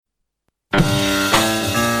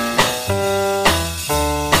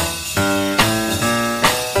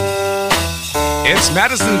It's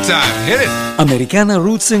Madison time. Hit it. Americana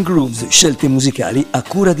Roots and Grooves, scelte musicali a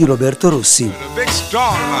cura di Roberto Rossi. A big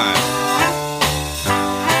strong line.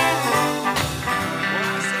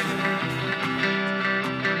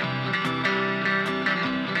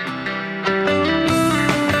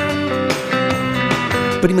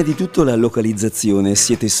 Prima di tutto la localizzazione,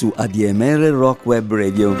 siete su ADMR Rock Web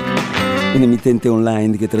Radio, un'emittente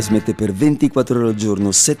online che trasmette per 24 ore al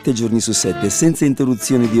giorno, 7 giorni su 7, senza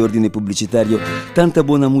interruzioni di ordine pubblicitario, tanta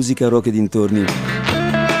buona musica rock e dintorni.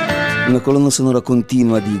 Una colonna sonora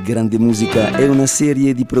continua di grande musica e una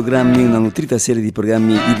serie di programmi, una nutrita serie di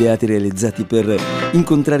programmi ideati e realizzati per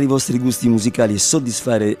incontrare i vostri gusti musicali e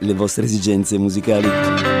soddisfare le vostre esigenze musicali.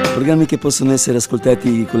 Programmi che possono essere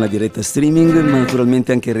ascoltati con la diretta streaming, ma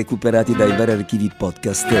naturalmente anche recuperati dai vari archivi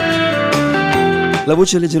podcast. La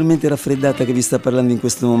voce leggermente raffreddata che vi sta parlando in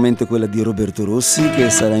questo momento è quella di Roberto Rossi, che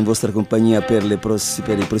sarà in vostra compagnia per i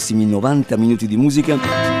prossimi 90 minuti di musica.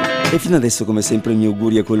 E fino adesso, come sempre, il mio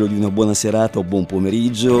augurio è quello di una buona serata o buon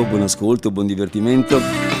pomeriggio, buon ascolto, buon divertimento,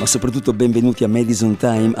 ma soprattutto benvenuti a Madison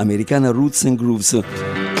Time, Americana Roots and Grooves.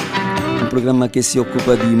 Un programma che si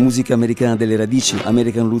occupa di musica americana delle radici,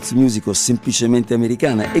 American Roots Music o semplicemente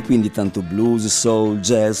americana, e quindi tanto blues, soul,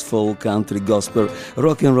 jazz, folk, country, gospel,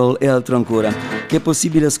 rock and roll e altro ancora, che è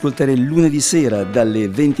possibile ascoltare lunedì sera dalle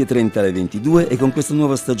 20:30 alle 22 e con questa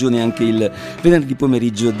nuova stagione anche il venerdì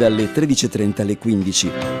pomeriggio dalle 13:30 alle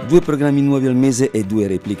 15. 2 programmi nuovi al mese e 2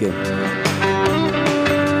 repliche.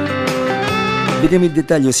 Vediamo il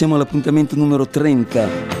dettaglio, siamo all'appuntamento numero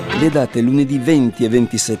 30. Le date lunedì 20 e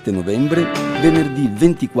 27 novembre, venerdì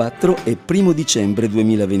 24 e 1 dicembre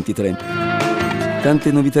 2023.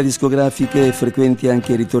 Tante novità discografiche, frequenti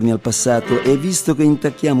anche ritorni al passato, e visto che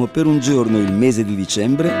intacchiamo per un giorno il mese di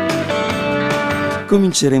dicembre,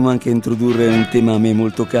 cominceremo anche a introdurre un tema a me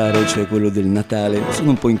molto caro, cioè quello del Natale.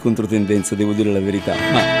 Sono un po' in controtendenza, devo dire la verità,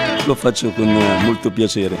 ma lo faccio con molto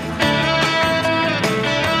piacere.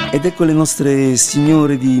 Ed ecco le nostre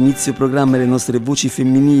signore di inizio programma, le nostre voci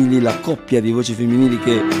femminili, la coppia di voci femminili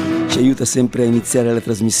che ci aiuta sempre a iniziare la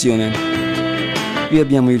trasmissione. Qui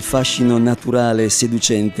abbiamo il fascino naturale e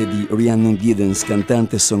seducente di Rhiannon Giddens,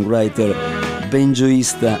 cantante, songwriter,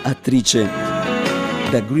 banjoista, attrice.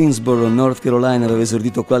 Da Greensboro, North Carolina, dove ha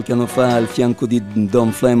esordito qualche anno fa al fianco di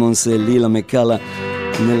Don Flemons e Lila McCalla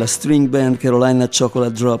nella string band Carolina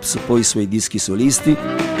Chocolate Drops, poi i suoi dischi solisti.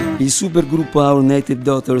 Il supergruppo Our Native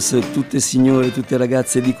Daughters, tutte signore, tutte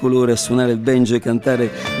ragazze di colore a suonare il banjo e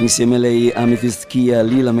cantare insieme a lei Amethyst Kia,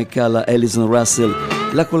 Lila McCalla, Alison Russell,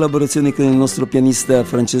 la collaborazione con il nostro pianista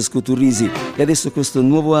Francesco Turrisi e adesso questo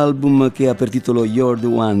nuovo album che ha per titolo You're the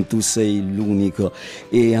One, tu sei l'unico.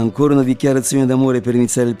 E ancora una dichiarazione d'amore per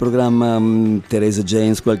iniziare il programma, Teresa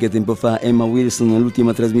James qualche tempo fa, Emma Wilson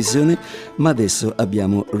nell'ultima trasmissione, ma adesso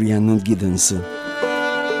abbiamo Rhiannon Giddens.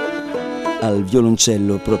 Al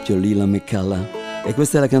violoncello proprio Lila McCalla, e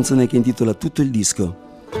questa è la canzone che intitola tutto il disco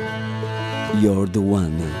You're the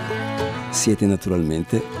One. Siete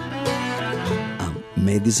naturalmente a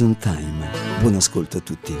Madison Time. Buon ascolto a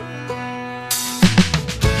tutti.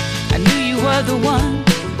 I knew you were the one,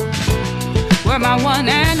 were my one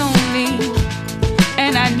and only,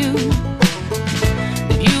 and I knew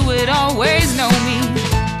that you would always know me,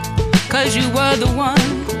 'cause you were the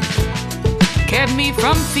one, kept me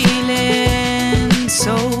from feeling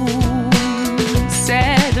so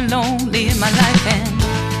sad and lonely in my life. And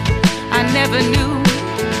I never knew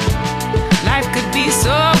life could be so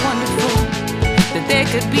wonderful, that there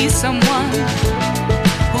could be someone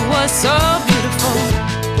who was so beautiful.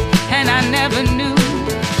 And I never knew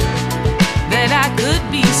that I could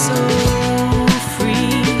be so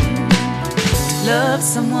free to love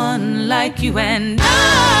someone like you. And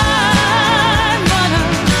I'm gonna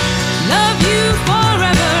love you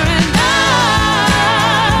forever, and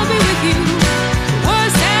I'll be with you,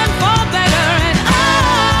 worse and for better. And I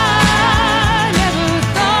never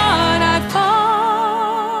thought I'd fall,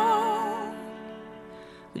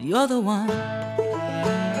 but you're the one.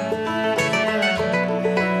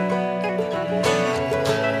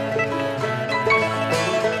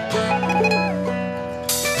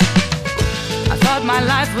 I thought my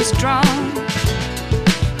life was drawn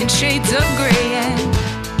in shades of gray, and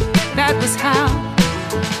that was how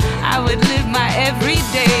I would live my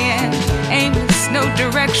everyday, and aimless, no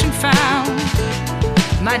direction found.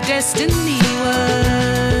 My destiny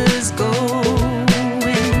was going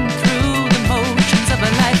through the motions of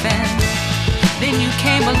a life, and then you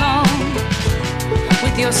came along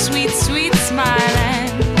with your sweet, sweet smile,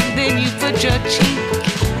 and then you put your cheek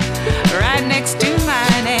right next to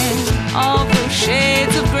mine, and all those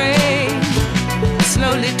shades of gray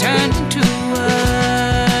slowly turned into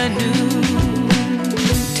a new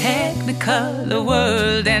the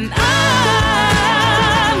world, and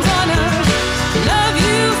I'm gonna love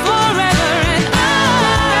you forever, and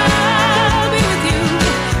I'll be with you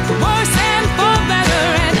for worse and for better,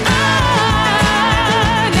 and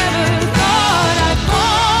I never thought I'd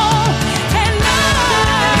fall, and I'm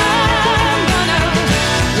gonna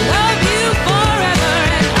love you forever,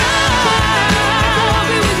 and I'll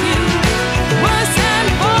be with you for worse and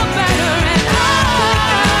for better, and I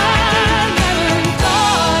never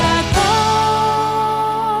thought I'd fall,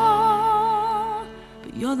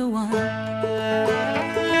 but you're the one.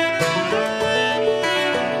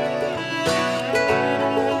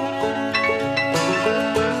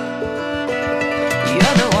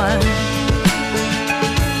 You're the one.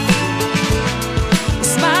 Your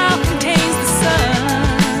smile contains the sun,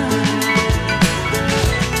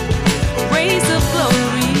 rays of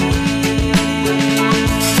glory.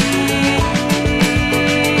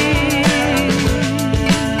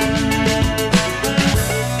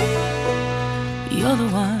 You're the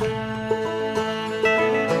one.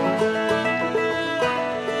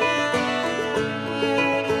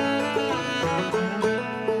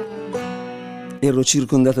 Ero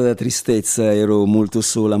circondata da tristezza, ero molto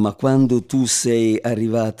sola, ma quando tu sei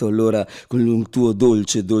arrivato, allora con il tuo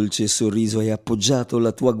dolce, dolce sorriso hai appoggiato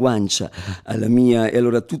la tua guancia alla mia, e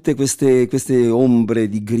allora tutte queste ombre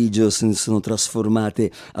di grigio si sono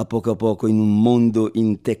trasformate a poco in un mondo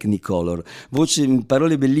in Technicolor.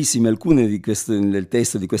 Parole bellissime, alcune del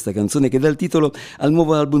testo di questa canzone, che dà il titolo al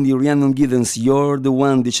nuovo album di Rhiannon Giddens, You're the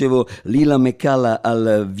One. Dicevo, Lila McCalla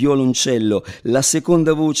al violoncello. La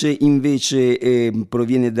seconda voce invece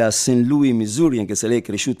proviene da St. Louis, Missouri, anche se lei è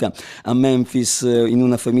cresciuta a Memphis in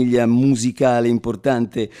una famiglia musicale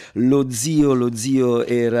importante. Lo zio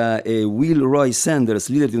era Will Roy Sanders,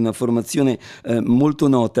 leader di una formazione molto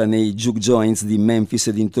nota nei juke joints di Memphis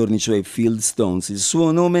e dintorni, cioè Field Stones. Il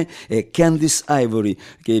suo nome è Candice Ivory,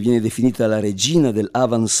 che viene definita la regina del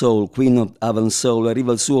Avant Soul, Queen of Avant Soul.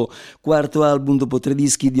 Arriva il suo quarto album dopo 3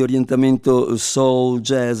 dischi di orientamento soul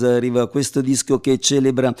jazz. Arriva questo disco che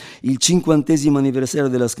celebra il 50° anniversario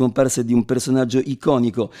della scomparsa di un personaggio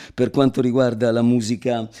iconico per quanto riguarda la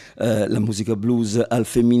musica blues al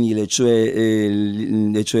femminile,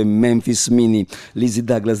 cioè Memphis Minnie, Lizzie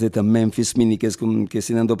Douglas, detta Memphis Minnie, che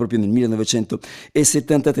se ne andò proprio nel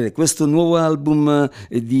 1973. Questo nuovo album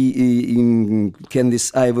di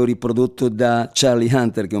Candice Ivory, prodotto da Charlie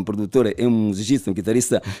Hunter, che è un produttore e un musicista, un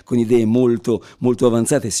chitarrista con idee molto molto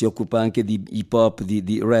avanzate, si occupa anche di hip hop,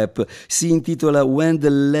 di rap. Si intitola When the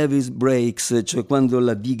Levees Breaks, cioè quando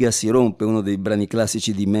la diga si rompe, uno dei brani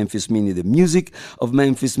classici di Memphis Minnie, The Music of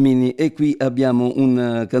Memphis Minnie. E qui abbiamo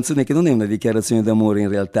una canzone che non è una dichiarazione d'amore in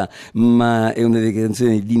realtà, ma è una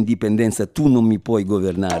dichiarazione di indipendenza. Tu non mi puoi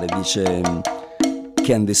governare, dice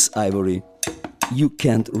Candice Ivory. You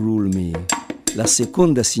can't rule me. La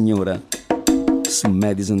seconda signora su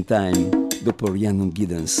Madison Time dopo Rhiannon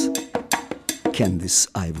Giddens, Candice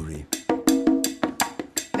Ivory.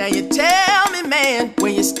 Now you tell me, man,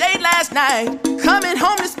 where you stayed last night. Coming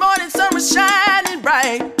home this morning, sun was shining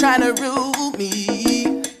bright. Trying to rule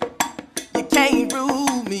me. You can't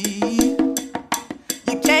rule me.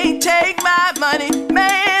 You can't take my money,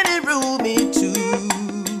 man, and rule me too.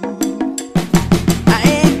 I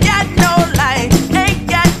ain't got no light, ain't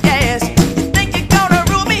got gas. You think you're gonna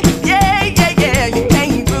rule me? Yeah, yeah, yeah. You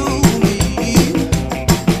can't rule me.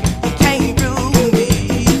 You can't rule me.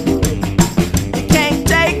 You can't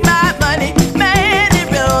take my money, man, and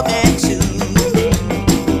rule me too.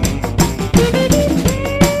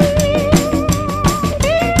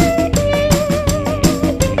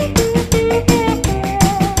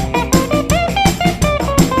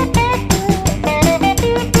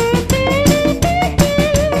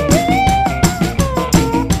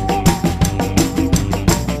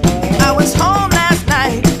 I was home last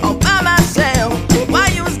night all by myself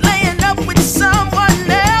while you was laying up with someone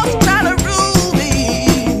else trying to rule me.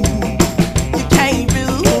 You can't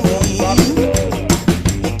rule me.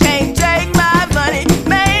 You can't take my money,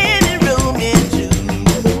 man, and rule me too.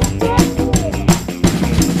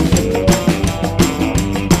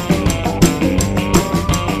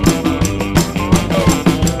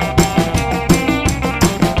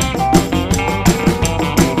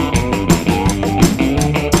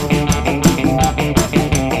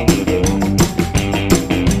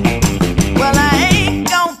 Well, I ain't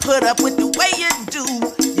gon' put up with the way you do.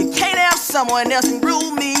 You can't have someone else and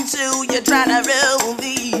rule me too. You're trying to rule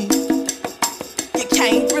me. You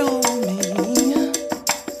can't rule me.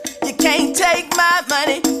 You can't take my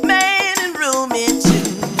money, man, and rule me too.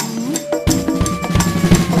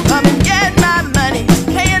 Come and get my money,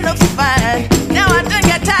 paying looks fine. Now I done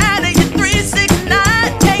got tired of your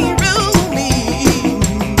 369. Can't rule me.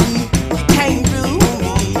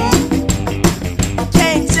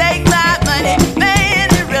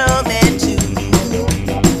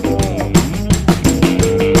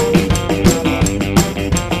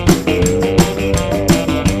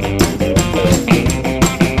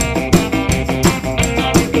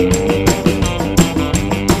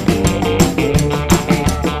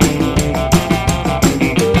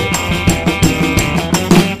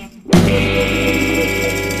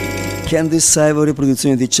 Candice Ivory,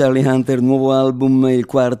 produzione di Charlie Hunter, nuovo album, il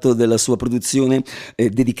quarto della sua produzione,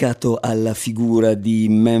 dedicato alla figura di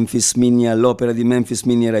Memphis Minnie. L'opera di Memphis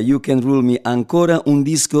Minnie era You Can Rule Me, ancora un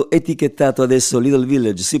disco etichettato adesso Little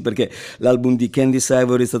Village, sì, perché l'album di Candice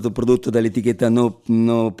Ivory è stato prodotto dall'etichetta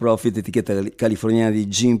No Profit, etichetta californiana di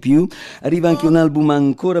Jim Pugh. Arriva anche un album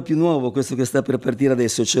ancora più nuovo, questo che sta per partire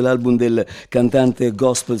adesso, c'è l'album del cantante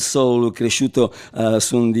gospel soul cresciuto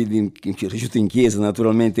in chiesa,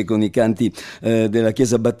 naturalmente, con i canti della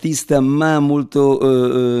chiesa battista, ma molto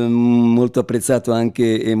apprezzato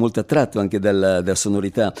anche e molto attratto anche da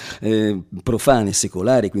sonorità profane,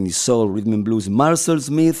 secolari, quindi soul, rhythm and blues. Marcel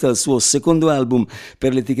Smith al suo secondo album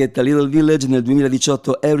per l'etichetta Little Village nel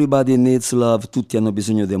 2018, Everybody Needs Love, tutti hanno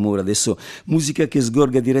bisogno di amore. Adesso musica che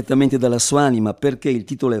sgorga direttamente dalla sua anima, perché il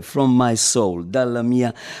titolo è From My Soul, dalla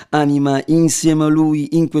mia anima. Insieme a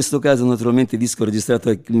lui, in questo caso naturalmente disco registrato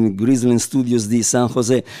ai Graceland Studios di San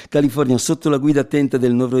José, California, sotto la guida attenta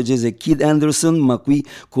del norvegese Kid Anderson, ma qui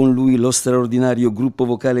con lui lo straordinario gruppo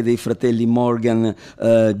vocale dei fratelli Morgan,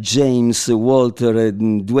 James, Walter e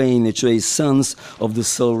Dwayne, cioè i Sons of the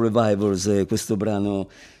Soul Revivals. Questo brano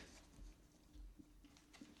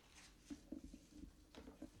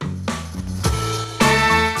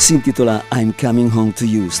si intitola I'm Coming Home to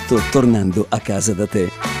You, sto tornando a casa da te.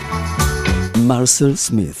 Marcel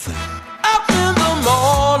Smith. Up in the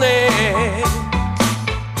morning,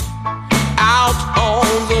 out on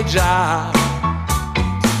the job,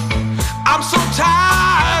 I'm so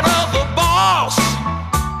tired of the boss,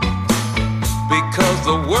 because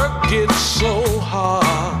the work gets so hard.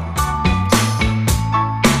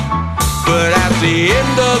 But at the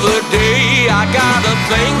end of the day, I got a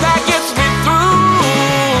thing that gets me through.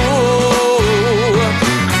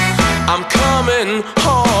 I'm coming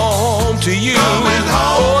home to you. Coming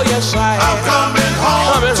home. Oh yes I am. I'm coming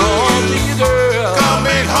home. Coming to home you. to you, girl.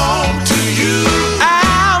 Coming home to you.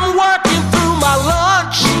 I'm working through my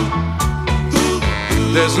lunch.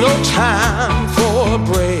 There's no time for a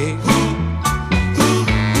break.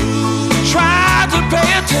 Try to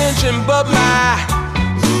pay attention, but my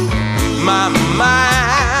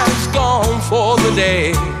mind's gone for the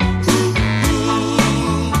day.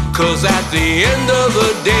 'Cause at the end of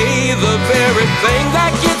the day, the very thing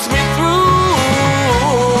that gets me through,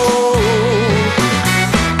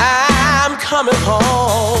 I'm coming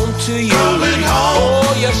home to you. Coming home.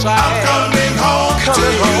 Oh yes I I'm am. coming home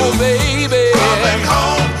Coming to home, you. baby. Coming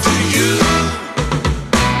home to you.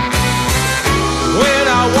 When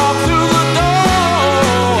I walk through the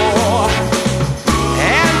door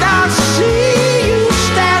and I see you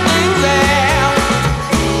standing there,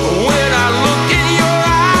 when I look in your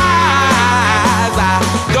eyes, I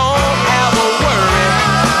don't have a worry,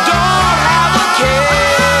 don't have a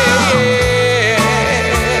care,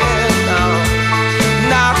 no,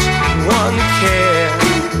 not one care.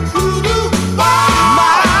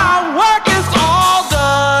 My work is all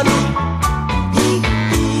done,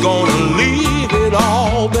 gonna leave it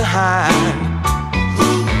all behind.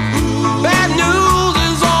 Bad news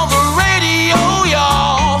is on the radio,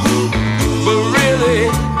 y'all, but really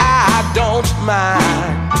I don't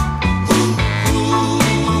mind.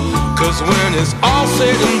 'Cause when it's all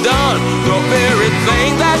said and done, the very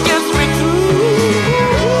thing that gets me through,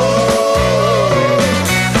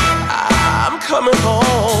 I'm coming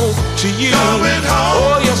home to you. Coming home.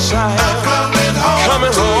 Oh yes I I'm am. coming home.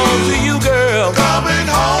 Coming to home to you, girl. Coming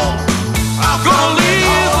home. I'm Gonna coming leave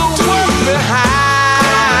home the to work you. behind.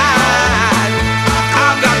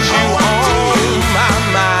 I've got you on my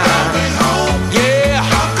mind. Coming home. Yeah,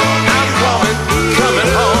 I'm coming home.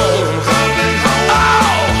 Coming home. Oh,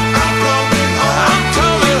 I'm coming home. I'm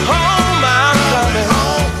coming home. I'm coming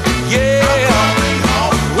home. Yeah. Coming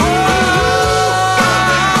home.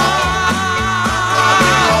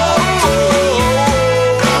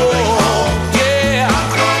 Yeah.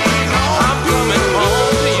 I'm coming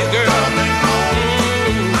home to you, girl.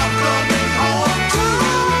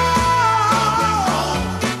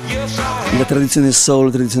 Yes, I La tradizione soul,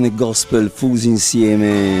 la tradizione gospel fusi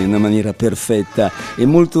insieme in una maniera perfetta e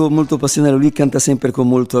molto, molto passionale. Lui canta sempre con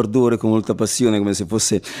molto ardore, con molta passione, come se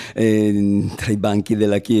fosse tra i banchi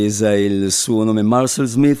della chiesa. Il suo nome è Marcel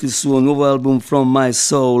Smith, il suo nuovo album From My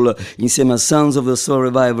Soul insieme a Sons of the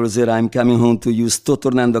Soul Revivals era I'm Coming Home to You, sto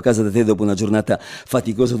tornando a casa da te dopo una giornata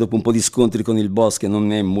faticosa, dopo un po' di scontri con il boss che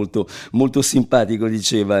non è molto, molto simpatico,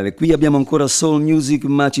 diceva. Qui abbiamo ancora soul music,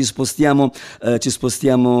 ma ci spostiamo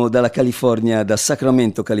dalla California California, da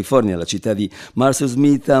Sacramento, California, la città di Marcel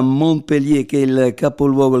Smith, a Montpellier, che è il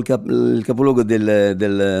capoluogo, il capoluogo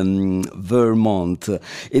del Vermont.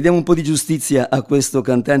 E diamo un po' di giustizia a questo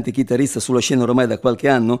cantante e chitarrista sulla scena ormai da qualche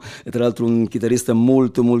anno, e tra l'altro un chitarrista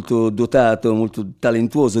molto molto dotato, molto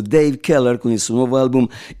talentuoso, Dave Keller, con il suo nuovo album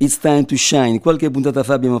It's Time to Shine. Qualche puntata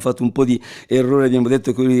fa abbiamo fatto un po' di errore, abbiamo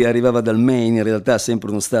detto che lui arrivava dal Maine, in realtà sempre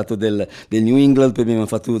uno stato del New England, poi abbiamo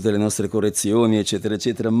fatto tutte le nostre correzioni eccetera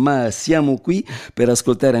eccetera, ma siamo qui per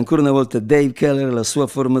ascoltare ancora una volta Dave Keller, la sua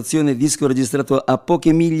formazione, disco registrato a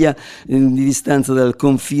poche miglia di distanza dal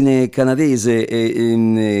confine canadese,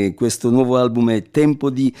 e questo nuovo album è tempo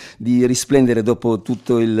di risplendere dopo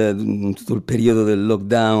tutto il periodo del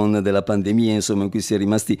lockdown, della pandemia, insomma, in cui si è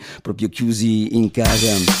rimasti proprio chiusi in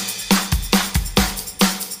casa.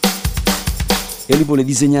 E lui vuole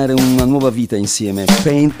disegnare una nuova vita insieme,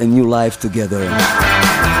 Paint a New Life Together.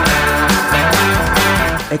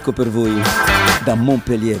 Ecco per voi, da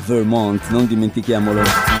Montpellier, Vermont, non dimentichiamolo,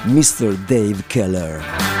 Mr. Dave Keller.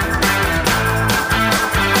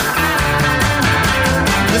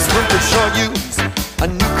 This one could sure use a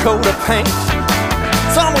new coat of paint.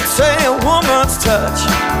 Some would say a woman's touch,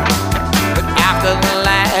 but after the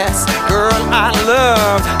last girl I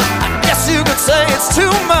loved, I guess you could say it's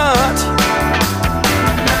too much.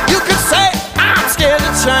 You could say I'm scared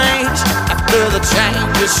to change after the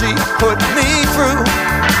changes she put me through.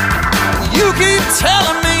 You keep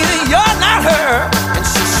telling me that you're not her, and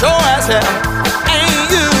she sure as hell ain't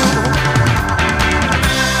you.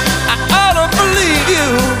 I ought to believe you.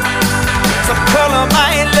 Some color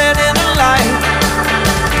might let in the light.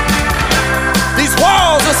 These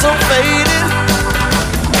walls are so faded,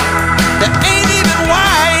 they ain't even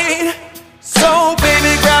white. So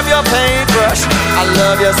baby, grab your paintbrush. I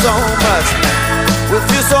love you so much, we'll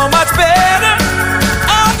feel so much better.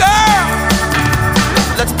 Oh girl,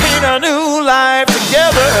 let's paint a new life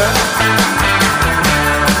together.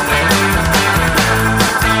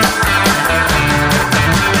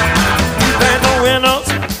 You paint the windows,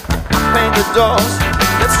 I paint the doors.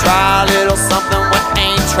 Let's try a little something we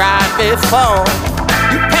ain't tried before.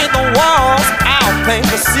 You paint the walls, I'll paint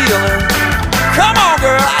the ceiling. Come on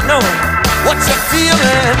girl, I know what you're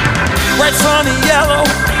feeling. Red sunny yellow,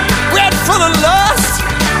 red full of lust,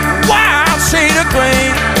 wild shade of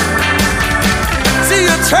green. See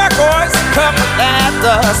a turquoise cover that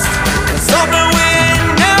dust, something we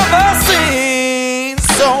ain't never seen.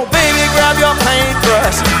 So baby, grab your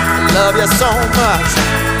paintbrush, I love you so much,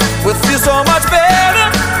 we'll feel so much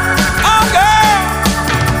better. Oh girl,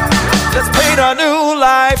 let's paint a new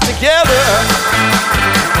life together.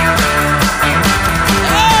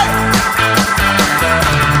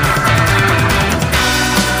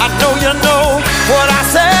 You know what I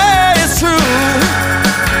say is true.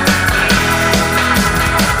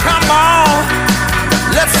 Come on,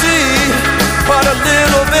 let's see what a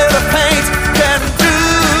little bit of paint can do.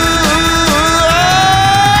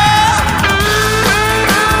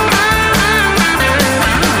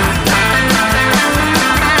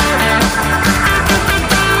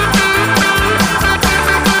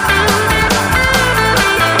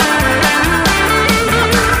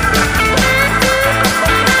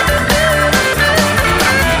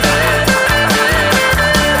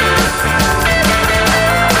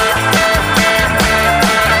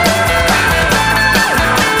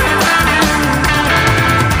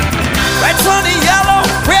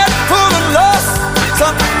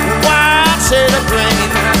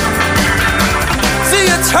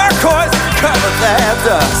 Turquoise cover that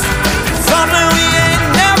dust, something we ain't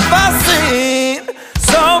never seen.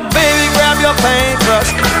 So baby, grab your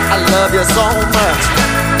paintbrush, I love you so much,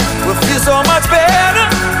 we'll feel so much better.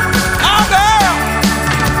 Oh girl,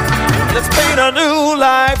 let's paint a new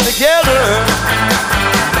life together.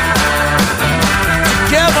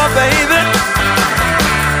 Together baby,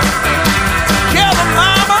 together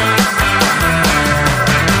mama.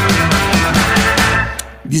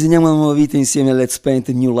 Disegniamo una nuova vita insieme a Let's Paint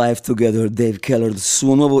a New Life Together, Dave Keller, il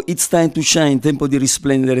suo nuovo It's Time to Shine, tempo di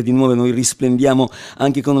risplendere di nuovo. Noi risplendiamo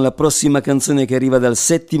anche con la prossima canzone che arriva dal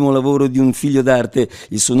settimo lavoro di un figlio d'arte,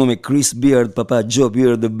 il suo nome è Chris Beard, papà Joe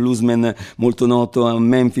Beard, bluesman molto noto a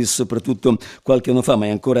Memphis, soprattutto qualche anno fa, ma è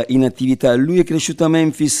ancora in attività. Lui è cresciuto a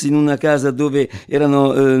Memphis in una casa dove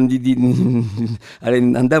erano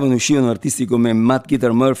andavano e uscivano artisti come Matt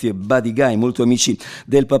Guitar Murphy e Buddy Guy, molto amici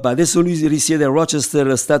del papà. Adesso lui risiede a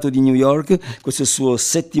Rochester, stato di New York. Questo è il suo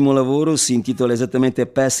settimo lavoro, si intitola esattamente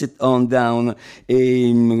Pass It On Down,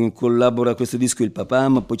 e collabora a questo disco il papà,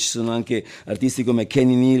 ma poi ci sono anche artisti come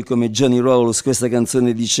Kenny Neal, come Johnny Rolls. Questa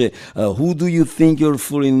canzone dice Who do you think you're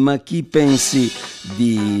fooling? Ma chi pensi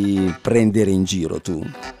di prendere in giro tu?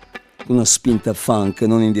 con una spinta funk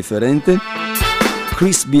non indifferente,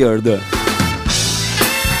 Chris Beard,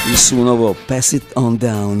 il suo nuovo Pass It On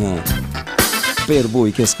Down, per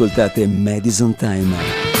voi che ascoltate Madison Time.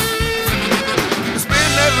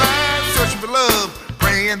 Spend their lives searching for love,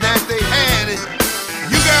 praying that they had it.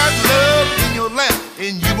 You got love in your lap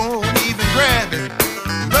and you won't even grab it.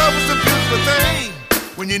 Love is a beautiful thing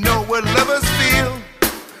when you know what lovers feel.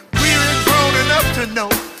 We're grown enough to know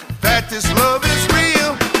that this love is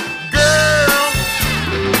real. Girl,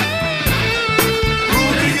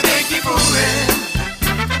 who do you think you're fooling?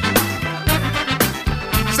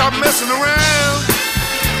 Stop messing around.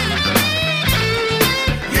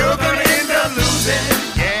 You're gonna end up losing,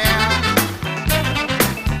 yeah.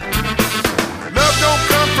 Love don't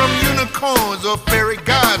come from unicorns or fairy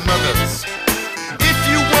godmothers. If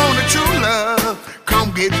you want a true love,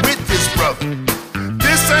 come get with this brother.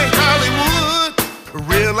 This ain't Hollywood,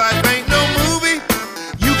 real life ain't no movie.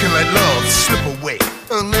 You can let love slip away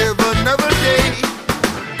and live another day.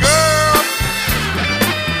 Girl,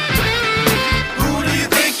 who do you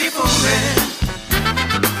think you're fooling?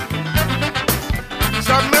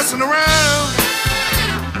 Stop messing around.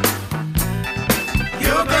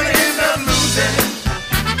 You're gonna end up losing.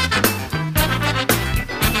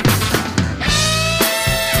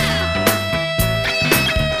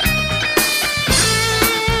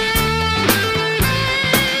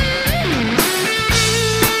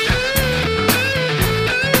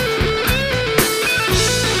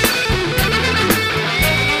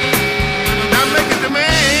 Not making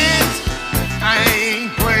demands, I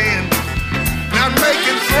ain't playing. Not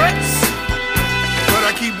making threats, but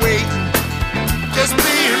I keep waiting. Just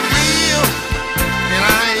being real, and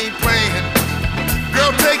I ain't playing.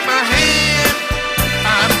 Girl, take my hand,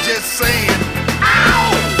 I'm just saying.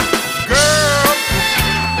 Ow! Girl,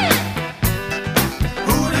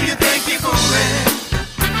 who do you think you're fooling?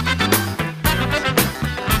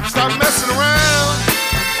 Stop messing around.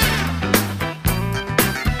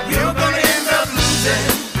 You're gonna end up losing.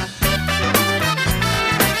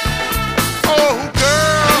 Oh,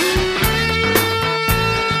 girl,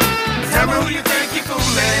 tell me who you think you're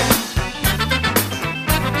fooling.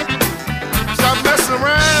 Stop messing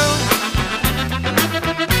around.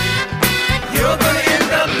 You're gonna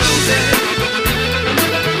end up losing.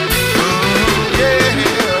 Oh,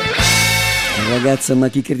 yeah. Ragazza, ma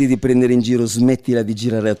chi credi di prendere in giro, smettila di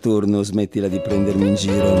girare attorno, smettila di prendermi in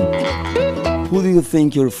giro. Who do you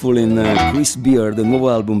think you're fooling? Chris Beard, nuovo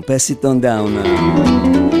album, Pass It On Down.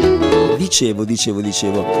 Dicevo,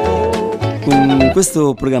 con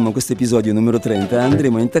questo programma, questo episodio numero 30,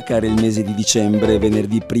 andremo a intaccare il mese di dicembre,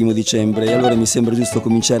 venerdì 1 dicembre, e allora mi sembra giusto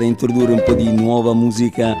cominciare a introdurre un po' di nuova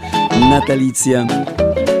musica natalizia.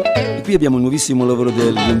 E qui abbiamo il nuovissimo lavoro di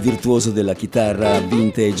un virtuoso della chitarra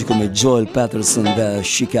vintage come Joel Patterson da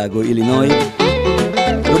Chicago, Illinois.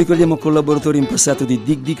 Lo ricordiamo collaboratore in passato di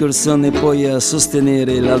Dick Dickerson e poi a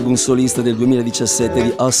sostenere l'album solista del 2017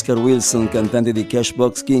 di Oscar Wilson, cantante dei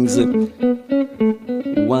Cashbox Kings,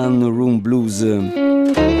 One Room Blues.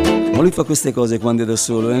 Ma lui fa queste cose quando è da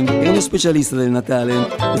solo, È uno specialista del Natale.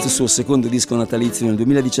 Questo è il suo secondo disco natalizio nel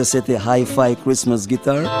 2017, Hi-Fi Christmas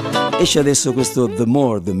Guitar. Esce adesso questo The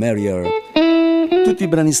More The Merrier. Tutti i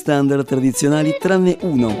brani standard tradizionali tranne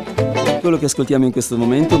uno. Quello che ascoltiamo in questo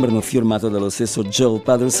momento, un brano firmato dallo stesso Joel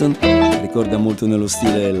Patterson, ricorda molto nello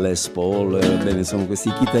stile Les Paul, insomma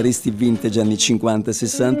questi chitarristi vintage anni 50 e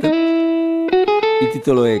 60. Il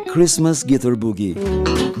titolo è Christmas Guitar Boogie,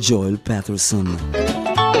 Joel Patterson.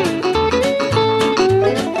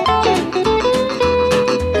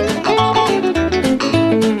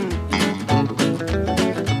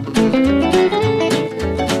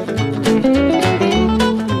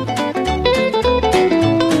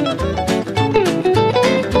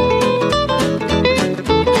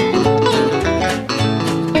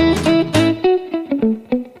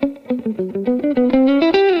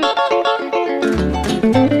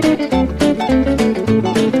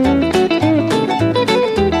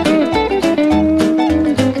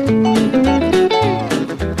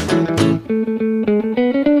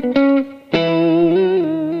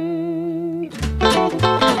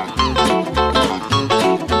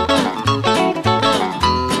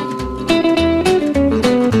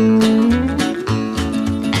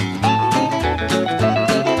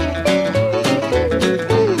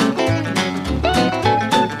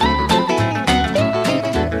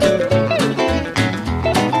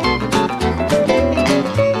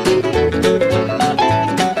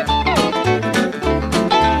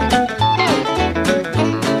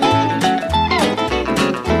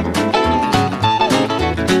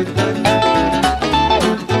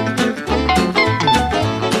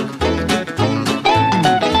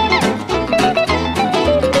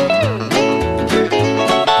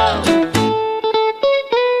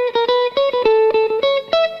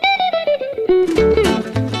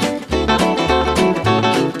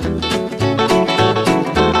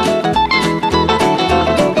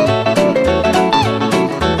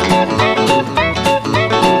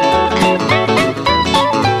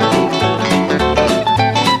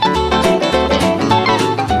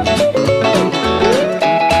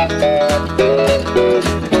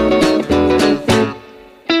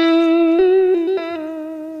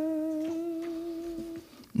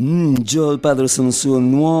 Joel Patterson, suo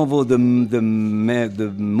nuovo The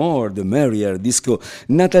More The Merrier, disco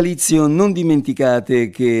natalizio. Non dimenticate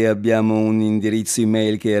che abbiamo un indirizzo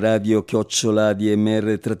email che è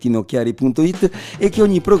radio@admr-chiari.it e che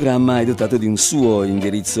ogni programma è dotato di un suo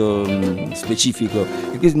indirizzo specifico.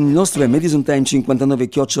 Il nostro è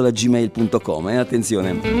madisontime59@gmail.com.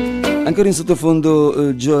 Attenzione. Ancora in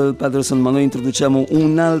sottofondo Joel Patterson, ma noi introduciamo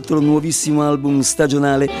un altro nuovissimo album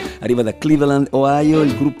stagionale, arriva da Cleveland, Ohio,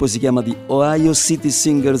 il gruppo si chiama The Ohio City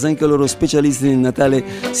Singers, anche loro specialisti nel Natale,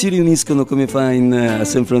 si riuniscono come fa a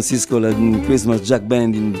San Francisco la Christmas Jack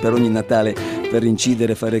Band per ogni Natale per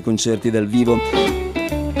incidere, fare concerti dal vivo.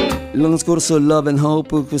 L'anno scorso Love and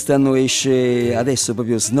Hope, quest'anno esce adesso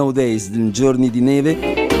proprio Snow Days, giorni di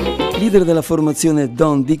neve. Leader della formazione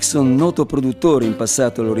Don Dixon, noto produttore, in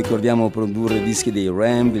passato lo ricordiamo produrre dischi dei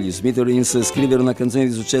Ram, degli Smithereens, scrivere una canzone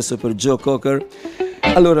di successo per Joe Cocker.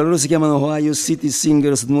 Allora, loro si chiamano Ohio City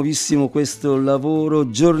Singers, nuovissimo questo lavoro,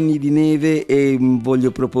 Giorni di neve, e voglio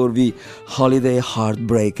proporvi Holiday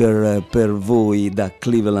Heartbreaker per voi da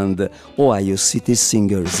Cleveland, Ohio City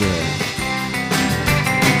Singers.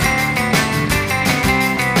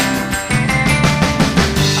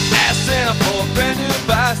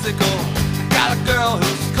 Got a girl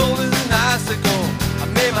who's cold as an icicle. I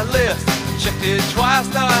made my list, checked it twice,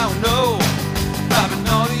 now I don't know. I've been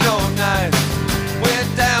naughty all night.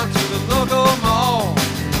 Went down to the local mall.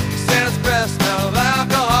 Sent Express out of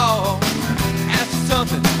alcohol. Asked for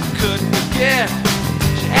something I couldn't forget.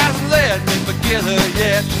 She hasn't let me forget her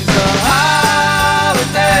yet. She's a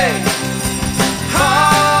holiday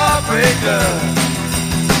heartbreaker.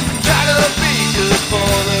 Try to be good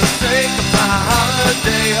for the sake of my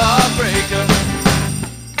holiday heartbreaker.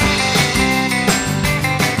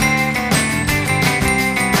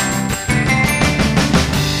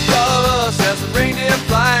 All of us has a reindeer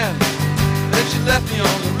flying. Then she left me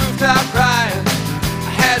on the rooftop crying. I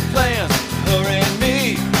had plans for her and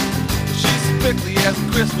me. She's as quickly as a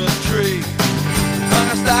Christmas tree. Hung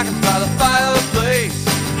her stockings by the fireplace.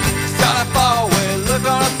 Saw that faraway look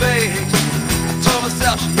on her face. Told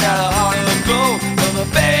myself she had a heart of gold, from the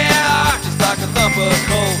bad heart just like a lump of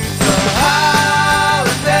coal. It's a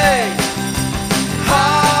holiday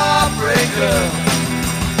heartbreaker.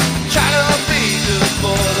 Try to be good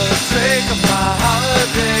for the sake of my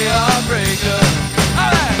holiday heartbreaker.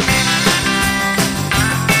 All right.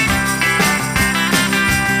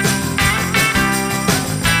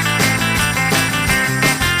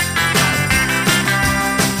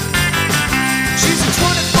 She's a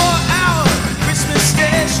 24-hour Christmas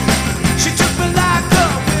station. She took me like a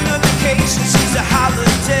winter vacation. She's a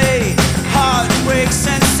holiday heartbreak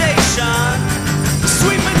sensation,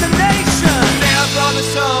 sweeping the nation. Now brought me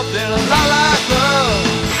something a lot like love.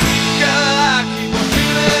 Girl, I keep on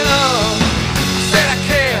dreaming of. I said I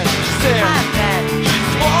can. She said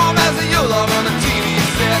she's warm as a Yule log on a TV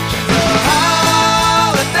set. She's a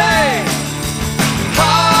holiday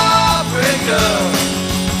heartbreaker.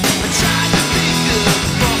 I tried to be good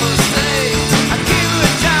for her sake. I gave her a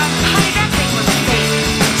job. Honey, that thing was fake.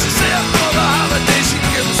 She said for the holiday she'd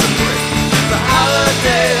give us a break. The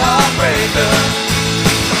holiday heartbreaker.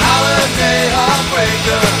 The holiday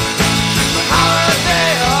heartbreaker. The holiday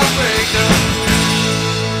heartbreaker.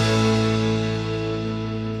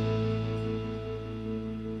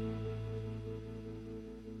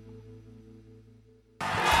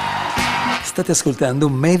 State ascoltando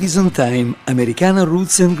Madison Time, Americana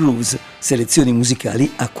Roots and Grooves, selezioni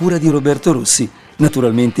musicali a cura di Roberto Rossi,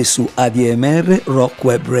 naturalmente su ADMR Rock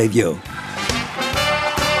Web Radio.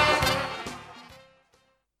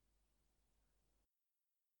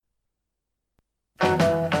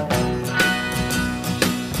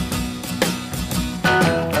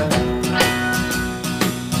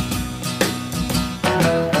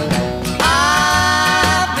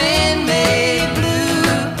 I've been made blue.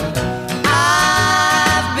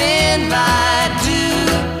 I've been lied to.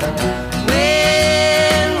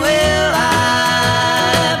 When will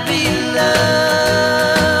I be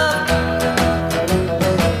loved?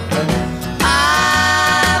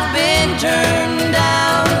 I've been turned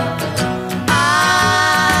down.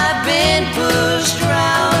 I've been pushed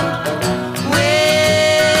around.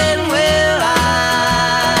 When will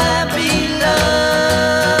I be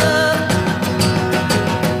loved?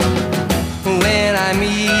 When I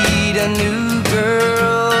meet a new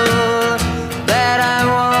girl that I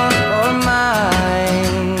want for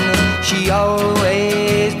mine, she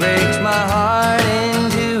always breaks my heart in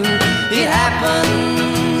two. It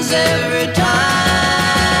happens every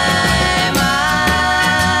time.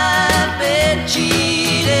 I've been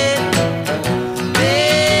cheated,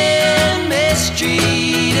 been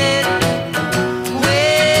mistreated.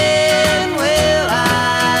 When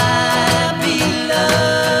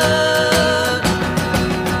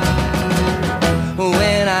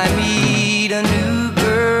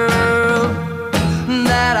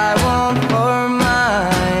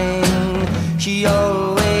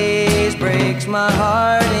my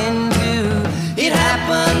heart in two. It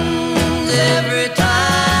happens every time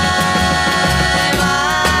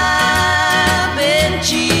I've been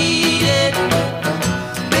cheated,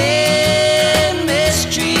 been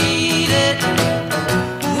mistreated.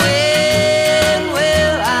 When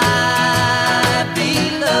will I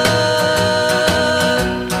be loved?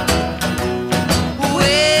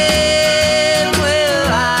 When will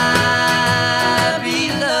I be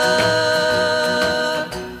loved?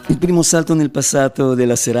 Il primo salto nel passato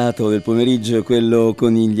della serata o del pomeriggio è quello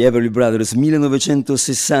con gli Everly Brothers,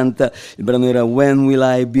 1960. Il brano era When Will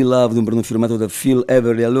I Be Loved, un brano firmato da Phil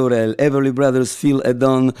Everly. Allora gli Everly Brothers, Phil e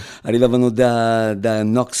Don, arrivavano da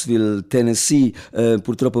Knoxville, Tennessee.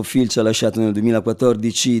 Purtroppo Phil ci ha lasciato nel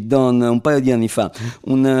 2014, Don un paio di anni fa.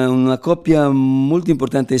 Una coppia molto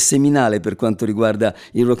importante e seminale per quanto riguarda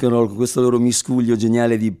il rock and roll, con questo loro miscuglio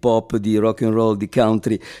geniale di pop, di rock and roll, di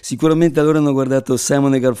country. Sicuramente allora hanno guardato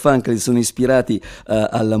Simon e Garfunkel, li sono ispirati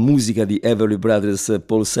alla musica di Everly Brothers,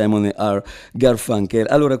 Paul Simon e Art Garfunkel.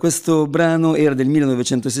 Allora, questo brano era del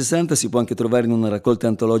 1960, si può anche trovare in una raccolta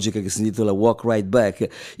antologica che si intitola Walk Right Back,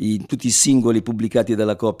 tutti i singoli pubblicati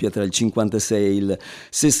dalla coppia tra il 56 e il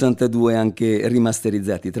 62, anche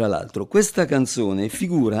rimasterizzati tra l'altro. Questa canzone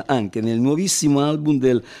figura anche nel nuovissimo album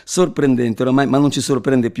del sorprendente, oramai, ma non ci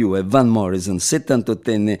sorprende più, è Van Morrison,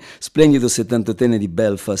 78enne, splendido 78enne di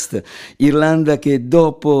Belfast, Irlanda, che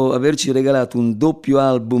dopo averci regalato un doppio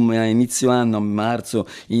album a inizio anno, a marzo,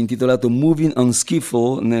 intitolato Moving on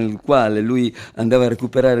Skiffle, nel quale lui andava a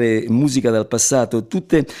recuperare musica dal passato,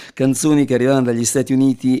 tutte canzoni che arrivavano dagli Stati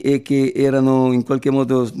Uniti e che erano in qualche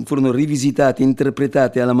modo, furono rivisitate,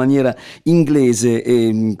 interpretate alla maniera inglese,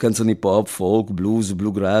 canzoni pop, folk, blues,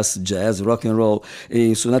 bluegrass, jazz, rock and roll,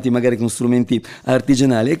 suonati magari con strumenti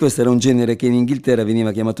artigianali, e questo era un genere che in Inghilterra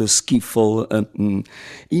veniva chiamato skiffle.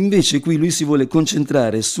 Invece qui lui si vuole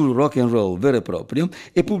concentrare sul rock and roll vero e proprio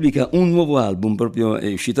e pubblica un nuovo album, proprio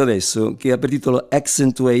è uscito adesso, che ha per titolo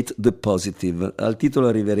Accentuate the Positive. Al titolo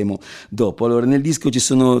arriveremo dopo. Allora, nel disco ci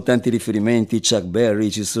sono tanti riferimenti, Chuck Berry,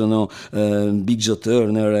 ci sono Big Joe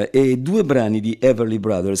Turner e due brani di Everly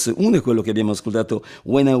Brothers. Uno è quello che abbiamo ascoltato,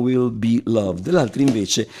 When I Will Be Loved, l'altro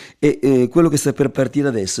invece è quello che sta per partire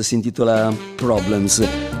adesso, si intitola Problems.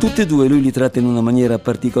 Tutte e due lui li tratta in una maniera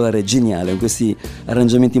particolare, geniale, con questi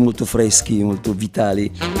arrangiamenti molto freschi, molto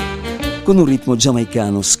vitali, con un ritmo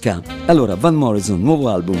giamaicano ska. Allora, Van Morrison, nuovo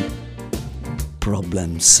album,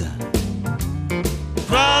 Problems.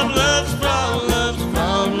 Problems, problems,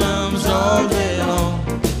 problems all day long.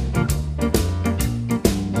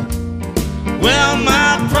 Well,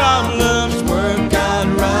 my problems work out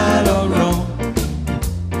right or wrong.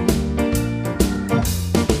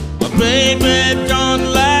 My baby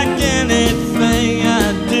don't like anything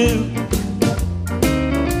I do.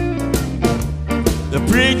 The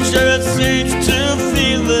preacher seems to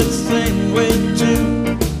feel the same way too.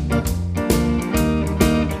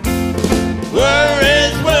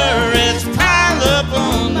 Worries pile up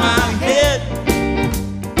on my head.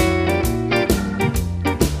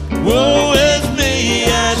 Woe is me,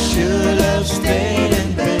 I should have stayed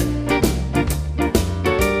in bed.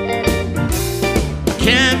 I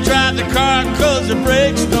can't drive the car 'cause the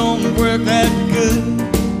brakes don't work that good.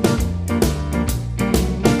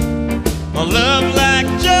 My love like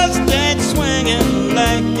just ain't swinging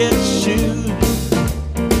like it should.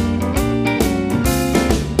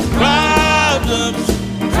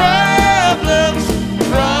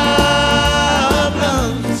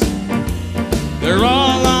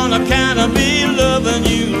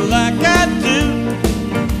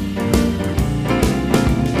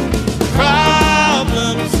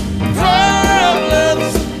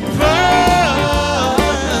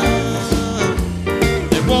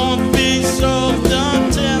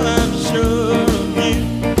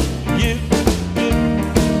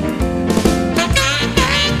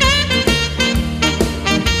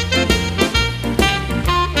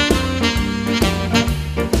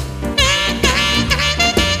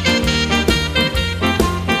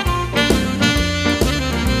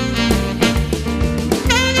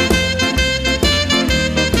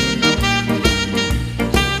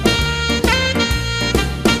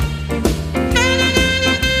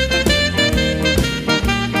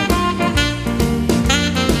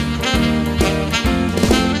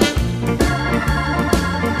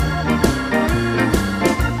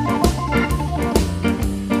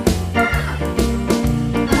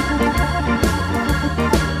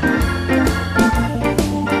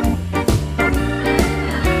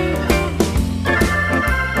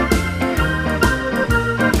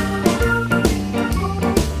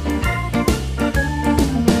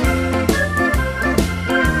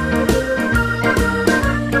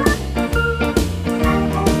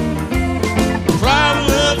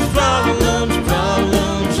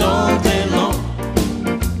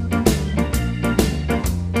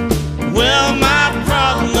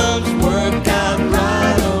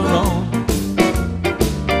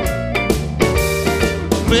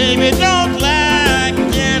 baby don't like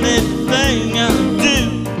anything I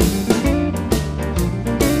do.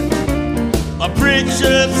 A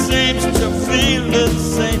preacher seems to feel the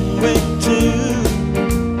same way too.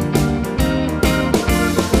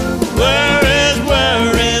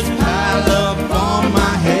 Worries pile up on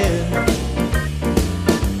my head.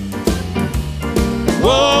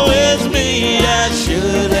 Woe is me, I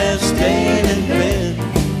should have stayed in bed.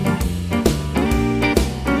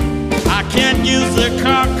 I can't use the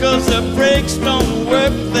car 'cause the brakes don't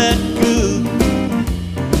work that good.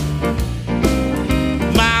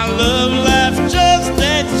 My love life just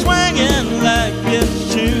ain't swinging like it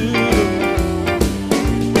should.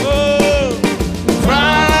 Oh,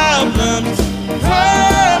 problems,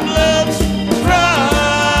 problems,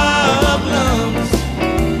 problems.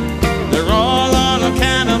 They're all on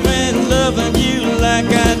account of me loving you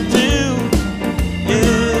like I do.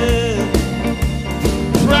 Yeah.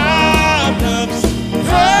 Problems,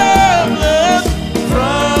 problems,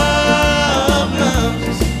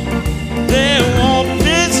 problems. They won't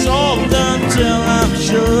be solved until I'm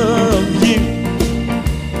sure of you.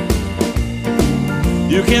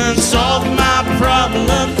 You can solve my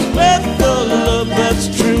problems with the love that's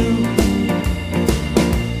true.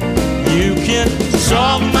 You can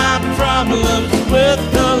solve my problems with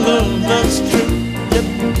the love that's true. Yep,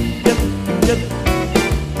 yep, yep.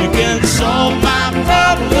 You can solve my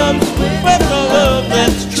problems with the love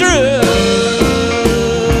that's true.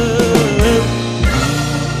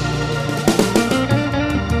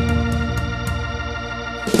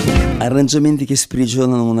 Arrangiamenti che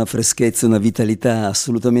sprigionano una freschezza, una vitalità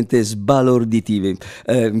assolutamente sbalorditive.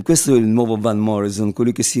 Questo è il nuovo Van Morrison,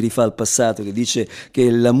 colui che si rifà al passato, che dice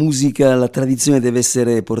che la musica, la tradizione deve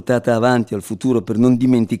essere portata avanti al futuro per non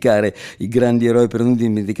dimenticare i grandi eroi, per non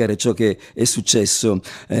dimenticare ciò che è successo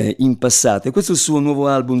in passato. E questo è il suo nuovo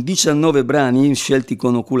album, 19 brani scelti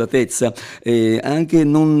con oculatezza, anche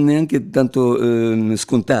non neanche tanto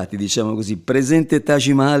scontati, diciamo così. Presente Taj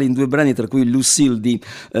Mahal in 2 brani, tra cui Lucille di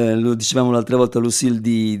lo dicevamo l'altra volta, Lucille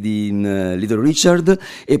di Little Richard,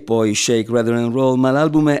 e poi Shake, Rather and Roll, ma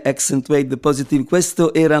l'album è Accentuate the Positive.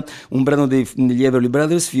 Questo era un brano degli Everly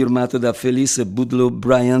Brothers firmato da Felice Budlow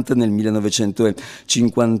Bryant nel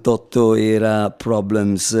 1958, era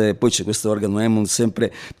Problems. Poi c'è questo organo Hammond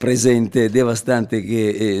sempre presente, devastante,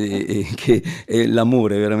 che è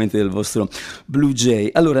l'amore veramente del vostro Blue Jay.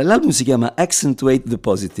 Allora, l'album si chiama Accentuate the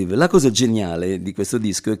Positive. La cosa geniale di questo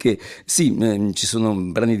disco è che sì, ci sono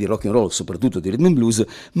brani di rock and roll, soprattutto di rhythm and blues,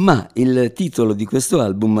 ma il titolo di questo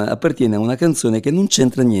album appartiene a una canzone che non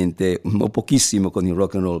c'entra niente o pochissimo con il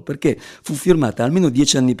rock and roll, perché fu firmata almeno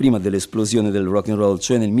 10 anni prima dell'esplosione del rock and roll,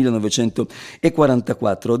 cioè nel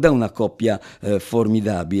 1944, da una coppia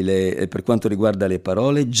formidabile per quanto riguarda le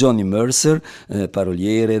parole: Johnny Mercer,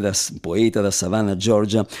 paroliere, poeta da Savannah,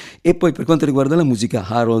 Georgia, e poi per quanto riguarda la musica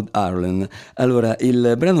Harold Arlen. Allora,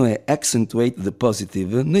 il brano è Accentuate the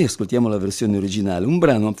Positive, noi ascoltiamo la versione originale, un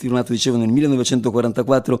brano firmato, dicevo, nel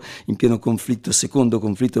 1944 in pieno conflitto, secondo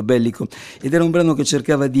conflitto bellico, ed era un brano che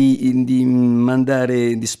cercava di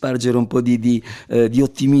mandare, di spargere un po' di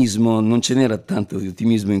ottimismo. Non ce n'era tanto di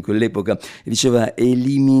ottimismo in quell'epoca, e diceva: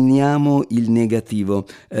 eliminiamo il negativo,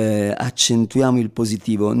 accentuiamo il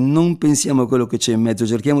positivo, non pensiamo a quello che c'è in mezzo,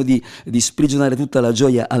 cerchiamo di sprigionare tutta la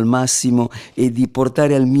gioia al massimo e di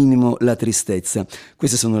portare al minimo la tristezza.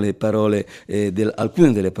 Queste sono le parole,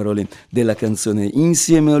 alcune delle parole della canzone.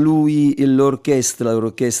 Insieme a lui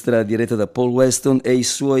l'orchestra diretta da Paul Weston e il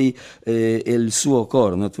suo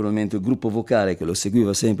coro, naturalmente il gruppo vocale che lo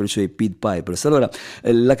seguiva sempre, cioè i Pied Pipers. Allora,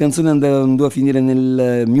 la canzone andò a finire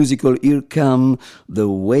nel musical Here Come the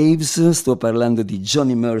Waves. Sto parlando di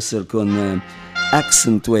Johnny Mercer con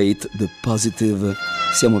Accentuate the Positive.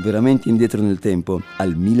 Siamo veramente indietro nel tempo,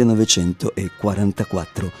 al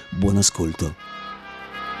 1944. Buon ascolto.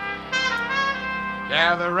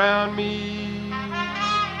 Gather round me,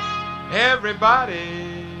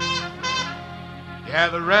 everybody.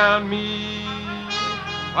 Gather round me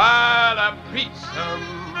while I preach some.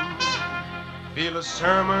 Feel a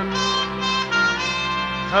sermon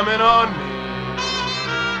coming on me.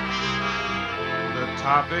 The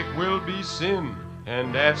topic will be sin,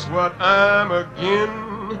 and that's what I'm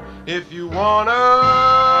again. If you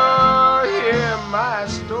wanna hear my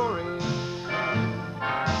story,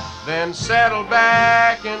 then settle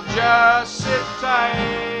back and just sit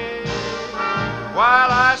tight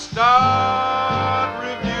while I start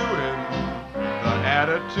reviewing the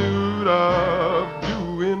attitude of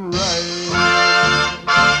doing right.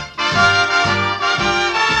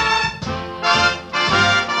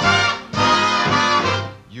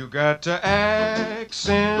 You got to accentuate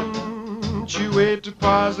accentuate the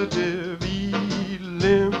positive,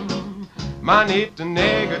 elim, minate the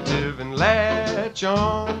negative, and latch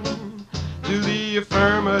on to the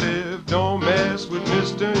affirmative. Don't mess with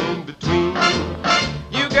Mr. In Between.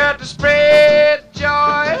 You got to spread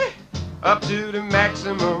joy up to the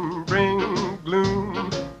maximum, bring gloom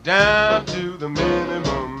down to the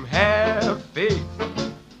minimum. Have faith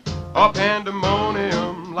or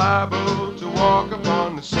pandemonium, liable to walk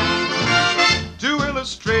upon the scene. To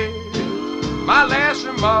illustrate my last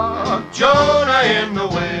remark, Jonah in the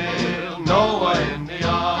whale, Noah in the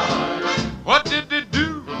ark. What did they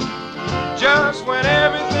do just when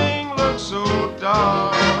everything looked so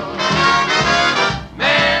dark?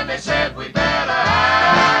 Man, they said we better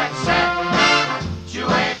accentuate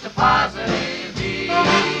the positive,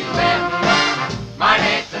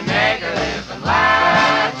 minate the negative, and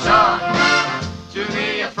latch on to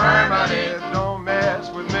the affirmative. Don't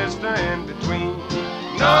mess with Mr. In Between.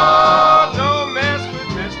 No, don't mess with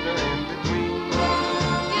Mr. In Between.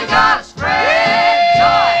 You gotta spread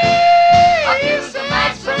joy up to the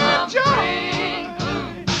maximum, bring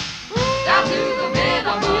gloom down to the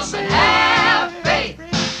minimum, and have faith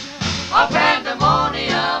or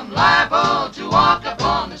pandemonium, liable to walk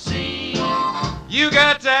upon the scene. You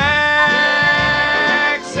got to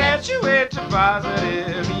accentuate the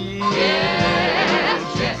positive, yes,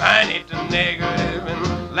 yes. Minate the negative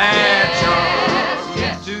and latch on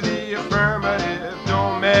to the affirmative.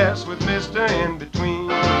 Don't mess with Mr. In Between.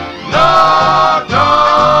 No,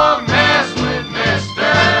 don't mess with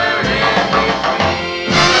Mr. In Between.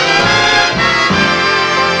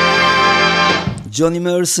 Johnny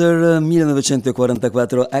Mercer,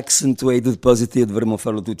 1944, Accentuated Positive. Dovremmo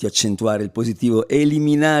farlo tutti, accentuare il positivo,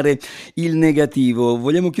 eliminare il negativo.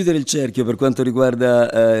 Vogliamo chiudere il cerchio per quanto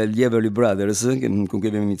riguarda gli Everly Brothers, con cui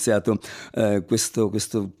abbiamo iniziato questo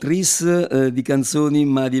tris di canzoni,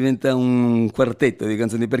 ma diventa un quartetto di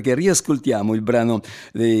canzoni, perché riascoltiamo il brano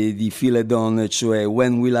di Phil e Don, cioè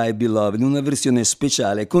When Will I Be Loved, in una versione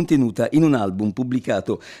speciale contenuta in un album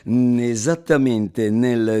pubblicato esattamente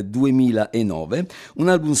nel 2009, un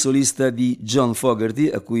album solista di John Fogerty,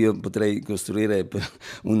 a cui io potrei costruire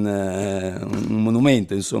un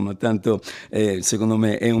monumento, insomma, tanto secondo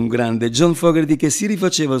me è un grande John Fogerty, che si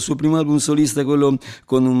rifaceva al suo primo album solista, quello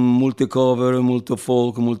con molte cover, molto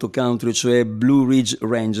folk, molto country, cioè Blue Ridge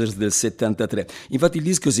Rangers del 73. Infatti il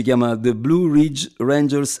disco si chiama The Blue Ridge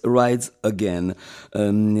Rangers Rides Again,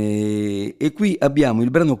 e qui abbiamo il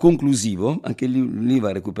brano conclusivo, anche lì va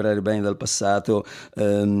a recuperare brani dal passato,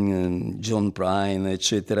 John Prine,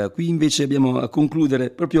 eccetera. Qui invece abbiamo a concludere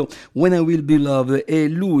proprio When I Will Be Loved, e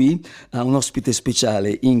lui ha un ospite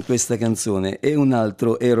speciale in questa canzone, è un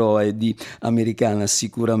altro eroe di americana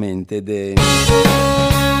sicuramente, ed è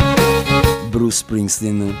Bruce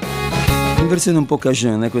Springsteen, in versione un po'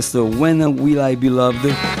 cajun, questo When Will I Be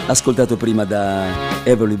Loved, ascoltato prima da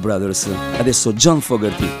Everly Brothers. Adesso John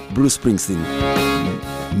Fogerty, Bruce Springsteen,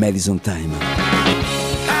 Madison Time.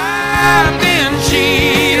 I've been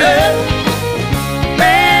cheated,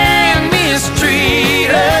 been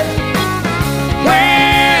mistreated.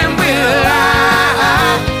 When will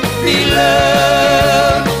I be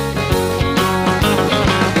loved?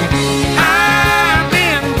 I've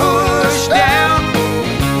been pushed down,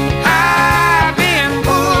 I've been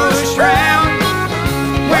pushed round.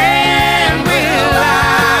 When will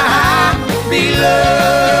I be loved?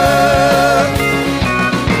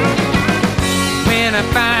 When I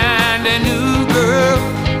find a new girl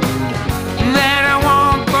that I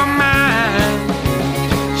want for mine,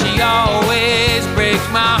 she always breaks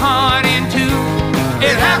my heart in two.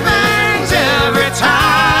 It happens every time.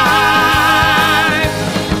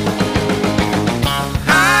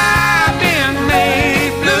 I've been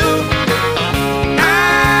made blue,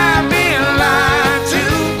 I've been lied to.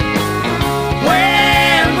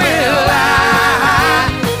 When will I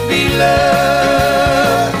be loved?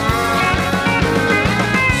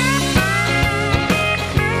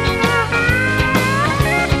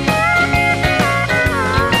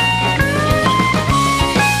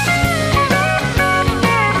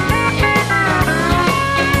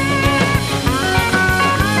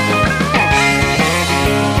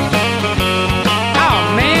 Oh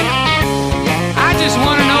man, I just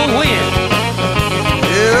want to know when.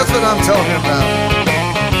 Yeah, that's what I'm talking about.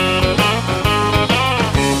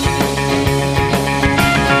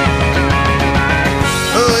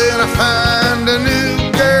 When I find a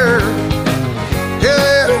new girl, yeah,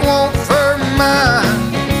 that I want for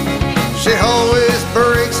mine, she always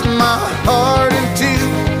breaks my heart in two.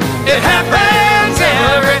 It happens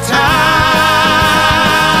every time.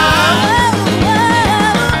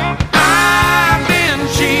 I've been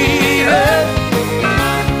cheated,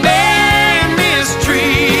 been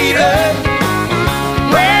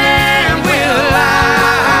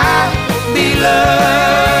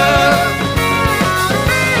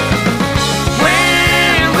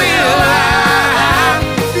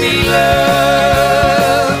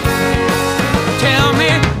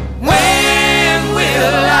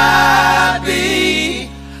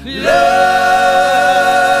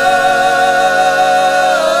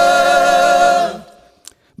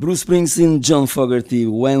Bruce Springsteen, John Fogerty,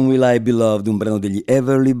 When Will I Be Loved, un brano degli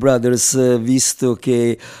Everly Brothers. Visto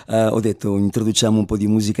che ho detto introduciamo un po' di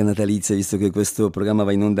musica natalizia, visto che questo programma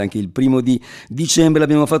va in onda anche il 1 dicembre,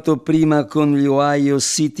 l'abbiamo fatto prima con gli Ohio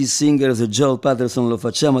City Singers e Joel Patterson, lo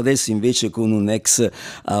facciamo adesso invece con un ex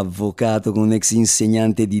avvocato, con un ex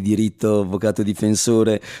insegnante di diritto, avvocato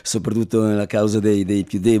difensore soprattutto nella causa dei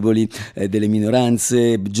più deboli, delle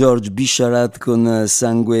minoranze, George Bisharat, con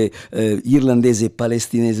sangue irlandese e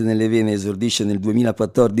palestinese nelle vene, esordisce nel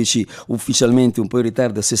 2014 ufficialmente, un po' in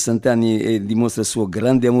ritardo, a 60 anni, e dimostra il suo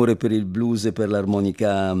grande amore per il blues e per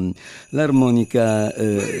l'armonica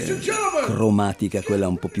cromatica, quella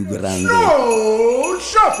un po' più grande.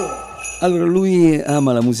 Allora, lui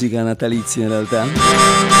ama la musica natalizia in realtà.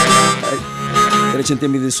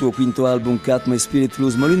 Recentemente il suo quinto album Cut My Spirit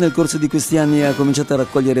Loose, ma lui nel corso di questi anni ha cominciato a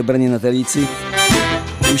raccogliere brani natalizi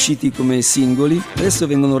usciti come singoli. Adesso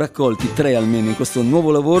vengono raccolti 3 almeno in questo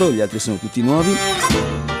nuovo lavoro, gli altri sono tutti nuovi.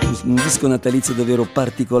 Un disco natalizio davvero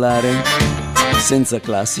particolare, senza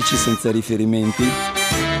classici, senza riferimenti,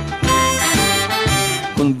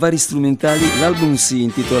 con vari strumentali. L'album si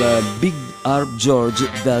intitola Big Harp George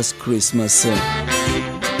Does Christmas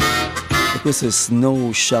e questo è Snow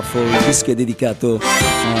Shuffle. Il disco è dedicato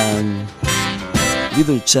a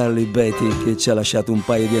Little Charlie Betty, che ci ha lasciato un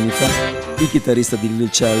paio di anni fa, il chitarrista di Little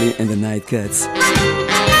Charlie and the Nightcats.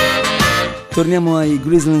 Torniamo ai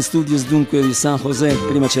Grizzly Studios dunque di San José.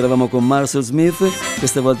 Prima c'eravamo con Marcel Smith,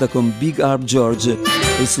 questa volta con Big Harp George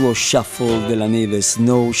e il suo Shuffle della neve,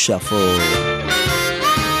 Snow Shuffle.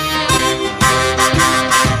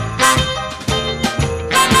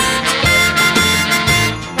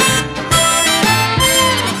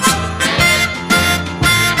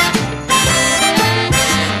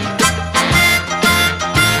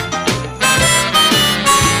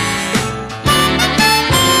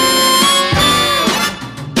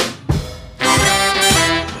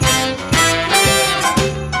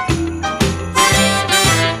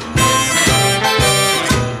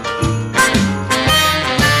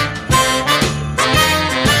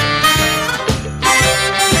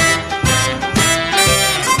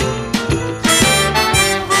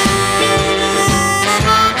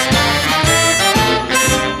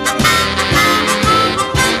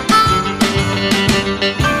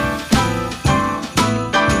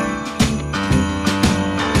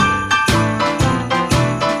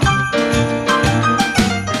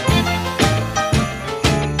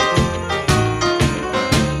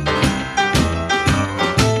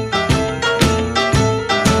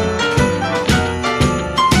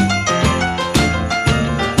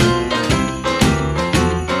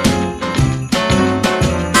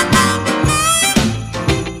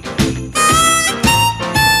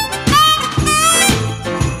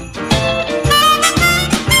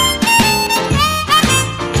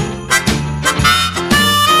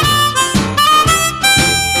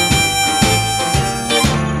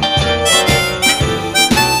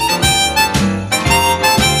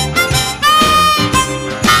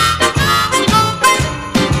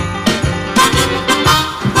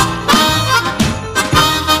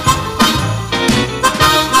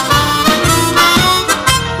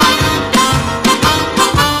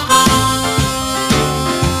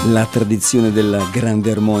 La tradizione della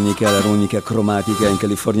grande armonica, l'armonica cromatica in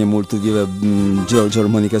California è molto viva. George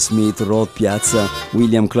Harmonica Smith, Rod Piazza,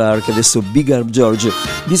 William Clark, adesso Big Harp George.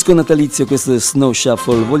 Disco natalizio, questo è Snow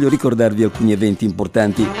Shuffle. Voglio ricordarvi alcuni eventi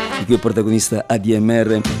importanti di cui è protagonista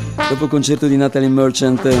ADMR. Dopo il concerto di Natalie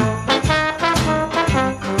Merchant,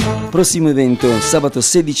 prossimo evento sabato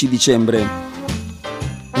 16 dicembre,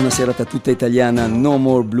 una serata tutta italiana, No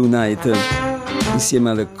More Blue Night,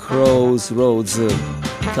 insieme alle Crossroads,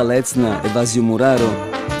 Calezna, Evasio Muraro,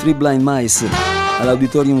 Three Blind Mice,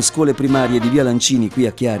 all'Auditorium Scuole Primarie di Via Lancini qui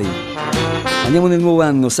a Chiari. Andiamo nel nuovo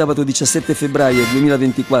anno, sabato 17 febbraio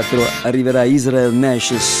 2024 arriverà Israel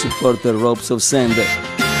Nash, supporter Ropes of Sand.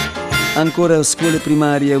 Ancora scuole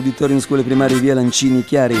primarie, Auditorium Scuole Primarie Via Lancini,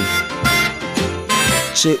 Chiari.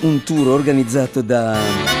 C'è un tour organizzato da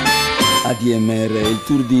ADMR, il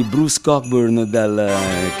tour di Bruce Cockburn dal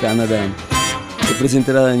Canada, che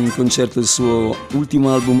presenterà in concerto il suo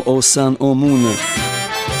ultimo album O Sun O Moon.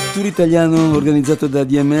 Tour italiano organizzato da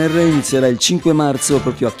ADMR inizierà il 5 marzo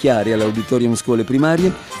proprio a Chiari all'Auditorium Scuole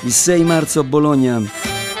Primarie, il 6 marzo a Bologna,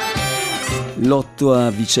 l'8 a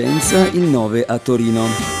Vicenza, il 9 a Torino.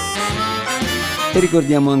 E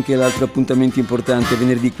ricordiamo anche l'altro appuntamento importante,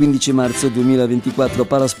 venerdì 15 marzo 2024,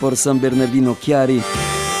 Palasport San Bernardino Chiari,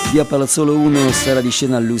 via Palazzolo 1, sarà di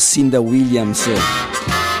scena Lucinda Williams.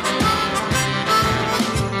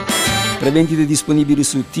 Prevendite disponibili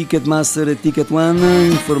su Ticketmaster e Ticket One,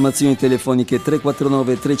 informazioni telefoniche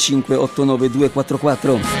 349 3589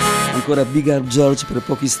 244. Ancora Big Up George per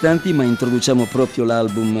pochi istanti, ma introduciamo proprio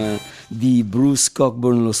l'album di Bruce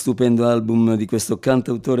Cockburn, lo stupendo album di questo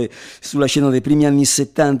cantautore sulla scena dei primi anni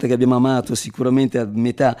 70 che abbiamo amato sicuramente a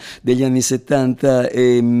metà degli anni 70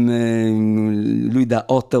 e lui da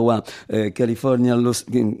Ottawa, California,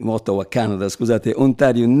 Ottawa, Canada, scusate,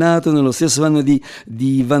 Ontario, nato nello stesso anno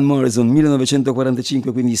di Van Morrison,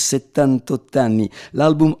 1945, quindi 78 anni.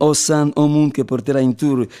 L'album O Sun O Moon che porterà in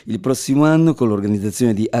tour il prossimo anno con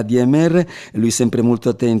l'organizzazione di ADMR, lui sempre molto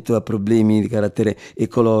attento a problemi di carattere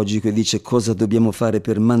ecologico e dice cosa dobbiamo fare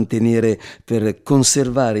per mantenere, per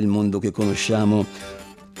conservare il mondo che conosciamo.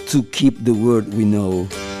 To keep the world we know.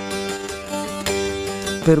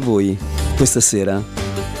 Per voi questa sera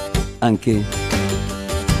anche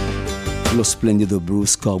lo splendido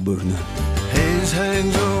Bruce Cockburn. Haze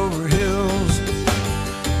hangs over hills,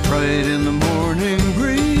 bright in the morning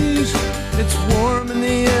breeze. It's warm in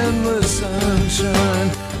the endless sunshine,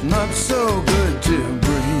 not so good to breathe.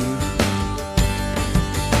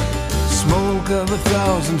 Smoke of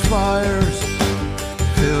 1,000 fires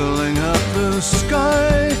filling up the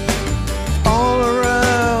sky. All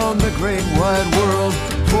around the great wide world,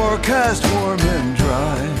 forecast warm and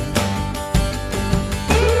dry.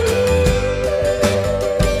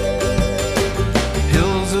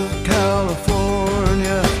 Hills of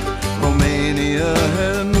California, Romania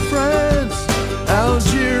and France,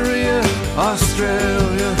 Algeria,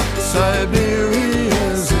 Australia,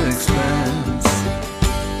 Siberia's expanse.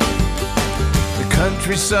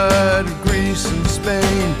 Countryside of Greece and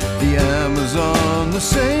Spain, the Amazon the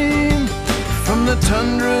same. From the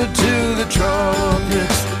tundra to the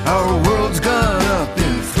tropics, our world's gone up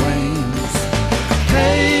in flames.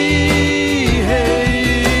 Hey,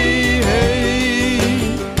 hey, hey.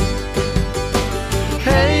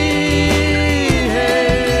 Hey, hey,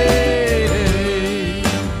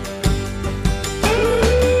 hey.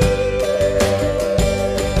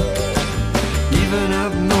 Even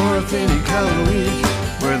up north in Iqaluit,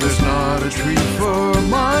 where there's not a tree for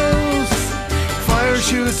miles, fire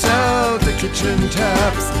shoots out the kitchen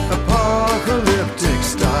taps, apocalyptic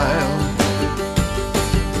style.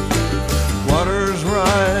 Waters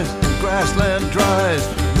rise, the grassland dries,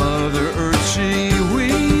 Mother Earth she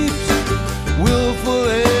weeps. Willful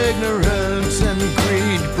ignorance and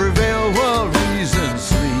greed prevail while reason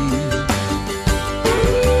sleeps.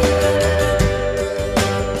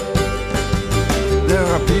 There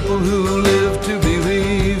are people who live to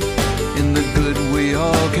believe in the good we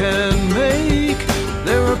all can make.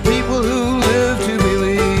 There are people who live to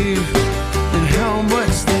believe in how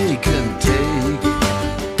much they can take.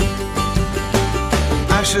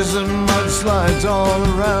 Ashes and mudslides all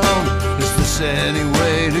around. Is this any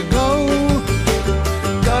way to go?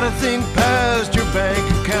 Gotta think past your bank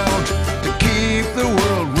account to keep the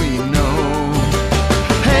world we know.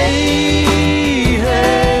 Hey,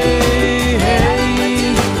 hey, hey.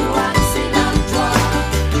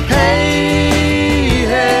 Hey, hey,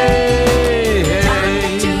 hey.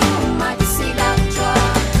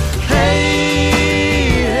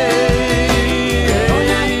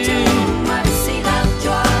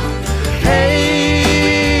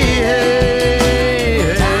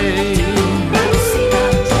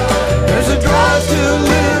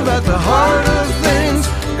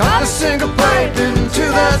 Sink a pipe into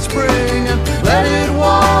that spring and let it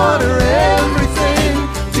water everything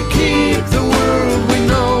to keep the world we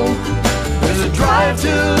know. There's a drive to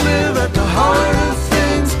live at the heart of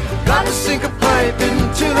things. Got to sink a pipe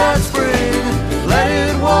into that spring, let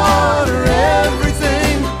it water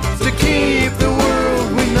everything to keep the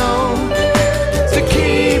world we know. To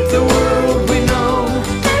keep the world we know.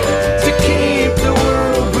 To keep the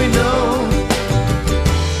world we know.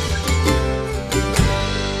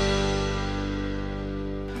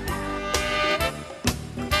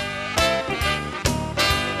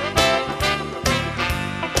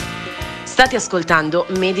 State ascoltando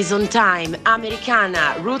Madison Time,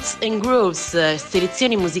 americana, Roots and Grooves,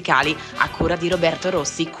 selezioni musicali a cura di Roberto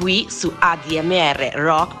Rossi qui su ADMR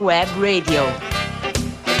Rock Web Radio.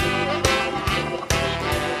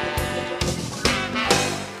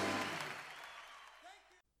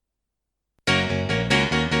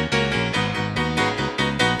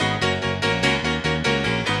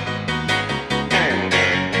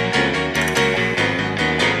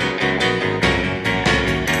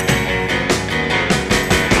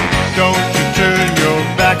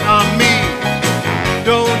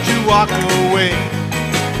 Walk away.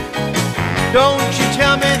 Don't you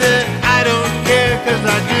tell me that I don't care, 'cause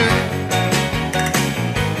I do.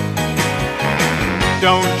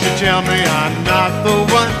 Don't you tell tell me I'm not the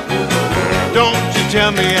one. Don't you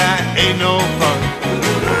tell me I ain't no fun.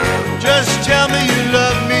 Just tell me you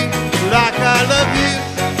love me like I love you.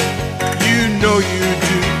 You know you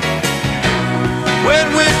do.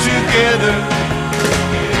 When we're together,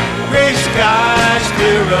 gray skies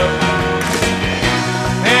clear up,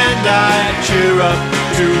 and I cheer up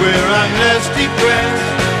to where I'm less depressed.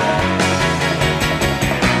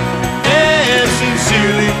 And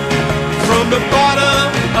sincerely, from the bottom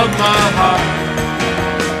of my heart,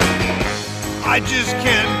 I just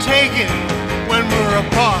can't take it when we're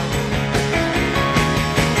apart.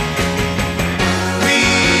 We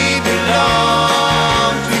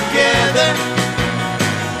belong together.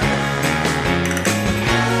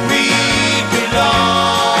 We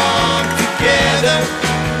belong together.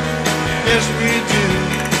 Yes, we do.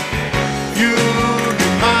 You'll be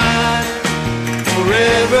mine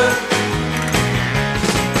forever.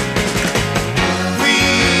 We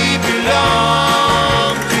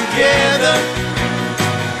belong together.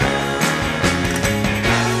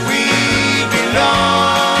 We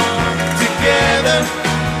belong together.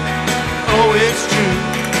 Oh, it's true.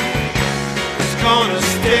 It's gonna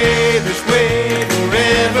stay this way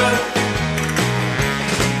forever.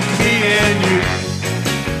 Me and you.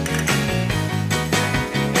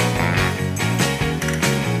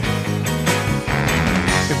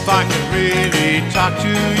 If I could really talk to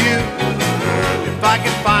you, if I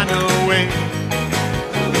could find a way,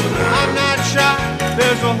 I'm not shy,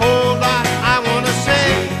 there's a whole lot I wanna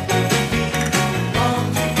say.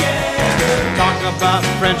 Talk about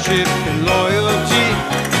friendship and loyalty,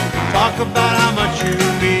 talk about how much you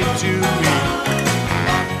mean to me,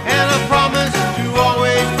 and I promise to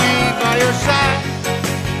always be by your side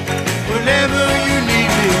whenever you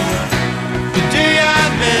need me. The day I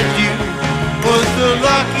met you was the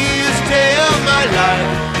luckiest day of my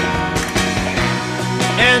life,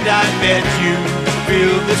 and I bet you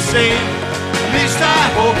feel the same, at least I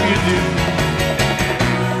hope you do.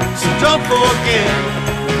 So don't forget,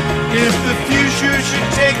 if the future should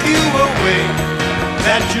take you away,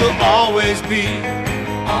 that you'll always be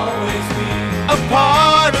a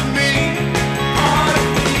part of me.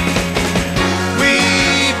 We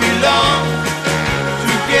belong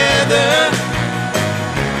together.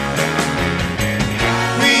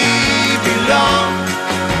 We belong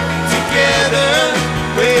together.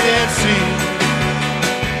 Wait and see.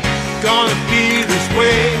 Gonna be this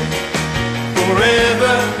way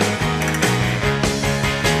forever.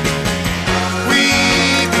 We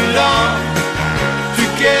belong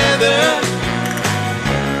together.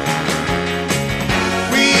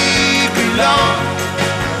 We belong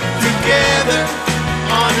together.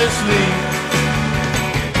 Honestly,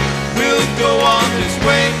 we'll go on this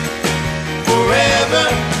way forever.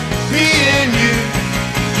 Me and you,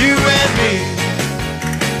 you and me.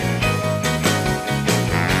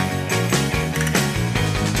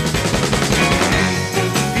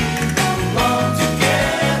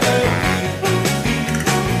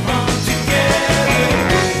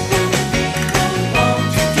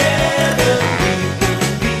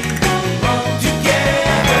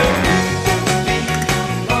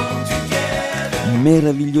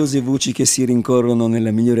 Meravigliose voci che si rincorrono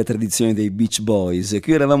nella migliore tradizione dei Beach Boys.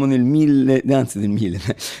 Qui eravamo nel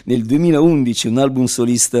 2011, un album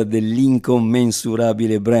solista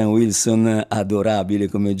dell'incommensurabile Brian Wilson, adorabile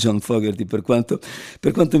come John Fogerty per quanto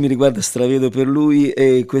mi riguarda, stravedo per lui,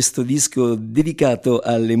 e questo disco dedicato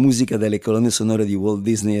alle musiche delle colonne sonore di Walt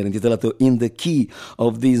Disney era intitolato In the Key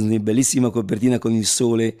of Disney, bellissima copertina con il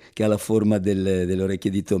sole che ha la forma delle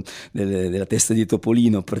orecchie della testa di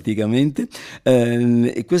Topolino praticamente.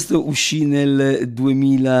 E questo uscì nel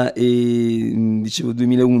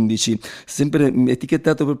 2011, sempre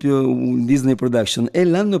etichettato proprio Disney Production, e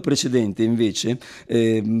l'anno precedente invece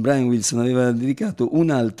Brian Wilson aveva dedicato un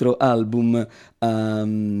altro album a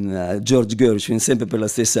George Gershwin, sempre per la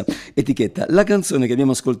stessa etichetta. La canzone che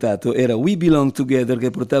abbiamo ascoltato era We Belong Together, che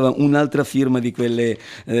portava un'altra firma di quelle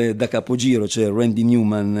da capogiro, cioè Randy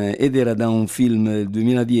Newman, ed era da un film del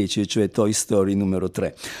 2010, cioè Toy Story numero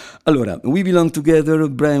 3. Allora, We Belong Together,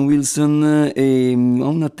 Brian Wilson, e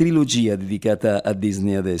una trilogia dedicata a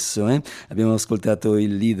Disney adesso. Abbiamo ascoltato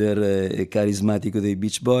il leader carismatico dei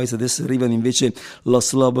Beach Boys, adesso arrivano invece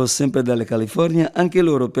Los Lobos, sempre dalle California, anche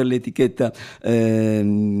loro per l'etichetta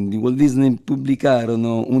di Walt Disney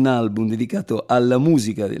pubblicarono un album dedicato alla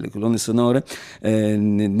musica delle colonne sonore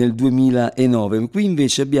nel 2009. Qui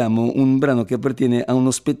invece abbiamo un brano che appartiene a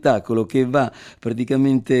uno spettacolo che va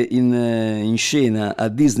praticamente in scena a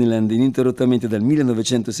Disneyland ininterrottamente dal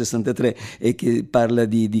 1963 e che parla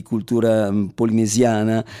di cultura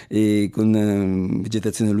polinesiana, con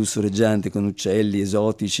vegetazione lussureggiante, con uccelli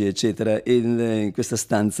esotici eccetera, e in questa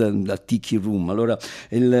stanza, la Tiki Room. Allora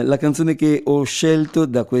la canzone che ho scelto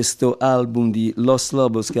da questo album di Los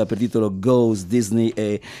Lobos, che ha per titolo Goes Disney,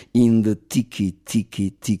 è In the Tiki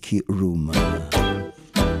Tiki Tiki Room.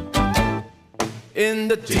 In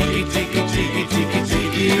the tiki tiki tiki tiki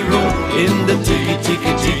tiki room, in the tiki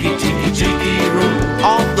tiki tiki tiki tiki room,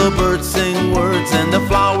 all the birds sing words and the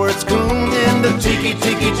flowers croon. In the tiki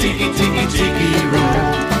tiki tiki tiki tiki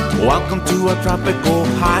room, welcome to a tropical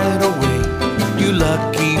hideaway, you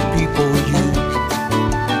lucky people, you.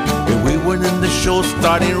 If we weren't in the show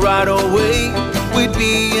starting right away, we'd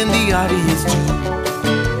be in the audience too.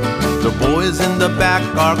 The boys in the back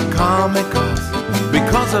are comic-cons.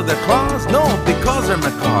 Because of their claws? No, because they're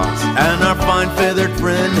macaws. And our fine feathered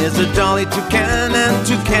friend is a jolly toucan, and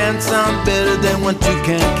toucan sound better than one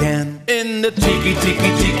toucan can. In the tiki tiki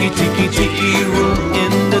tiki tiki tiki room,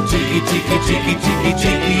 in the tiki tiki tiki tiki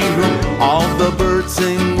tiki room, all the birds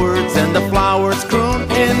sing words and the flowers croon.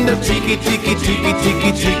 In the tiki tiki tiki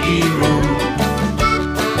tiki tiki room.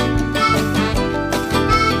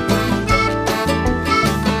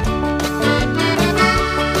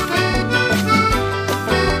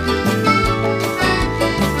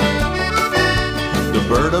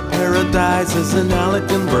 Bird of paradise is an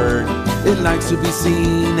elegant bird. It likes to be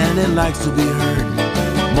seen and it likes to be heard.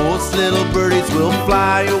 Most little birdies will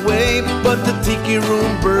fly away, but the tiki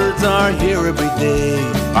room birds are here every day.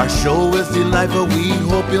 Our show is delightful, we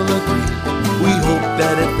hope you'll agree. We hope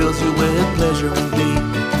that it fills you with pleasure and glee.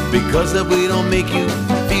 Because if we don't make you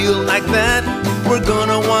feel like that, we're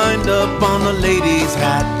gonna wind up on the lady's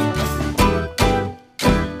hat.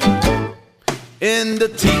 In the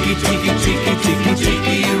tiki tiki tiki tiki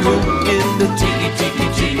tiki room, in the tiki tiki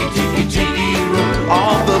tiki tiki tiki room,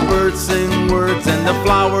 all the birds sing words and the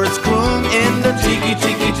flowers croon. In the tiki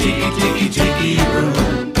tiki tiki tiki tiki room.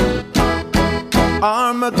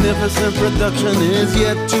 Our magnificent production is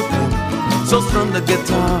yet to come, so strum the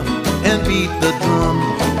guitar and beat the drum.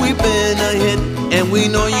 We've been a hit and we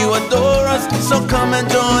know you adore us, so come and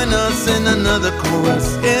join us in another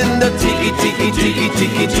chorus. In the tiki tiki tiki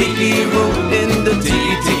tiki tiki room, in the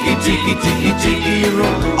tiki tiki tiki tiki tiki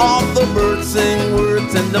room, all the birds sing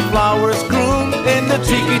words and the flowers croon. In the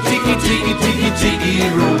tiki tiki tiki tiki tiki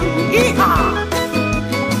room. Yeehaw!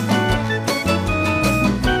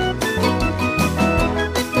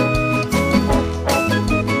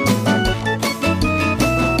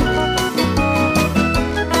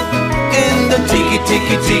 Tiki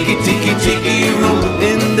tiki tiki tiki tiki room,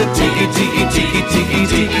 in the tiki tiki tiki tiki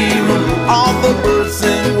tiki room, all the birds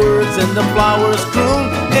sing words and the flowers croon.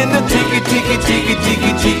 In the tiki tiki tiki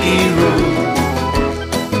tiki tiki room.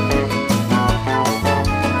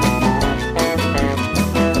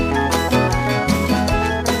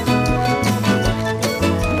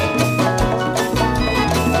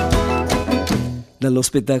 Dallo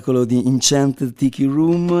spettacolo di Enchanted Tiki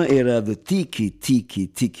Room era The Tiki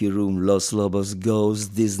Tiki Tiki Room, Los Lobos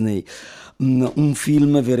Goes Disney. Un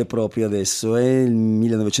film vero e proprio adesso, è il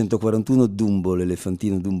 1941, Dumbo,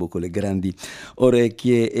 l'elefantino Dumbo con le grandi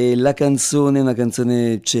orecchie, e la canzone è una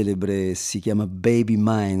canzone celebre, si chiama Baby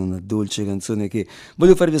Mine, una dolce canzone che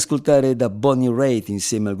voglio farvi ascoltare da Bonnie Raitt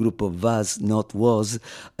insieme al gruppo Was Not Was,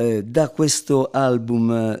 da questo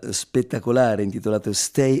album spettacolare intitolato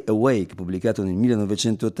Stay Awake, pubblicato nel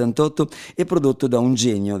 1988 e prodotto da un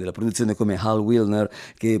genio della produzione come Hal Wilner,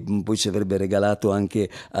 che poi ci avrebbe regalato anche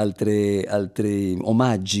altri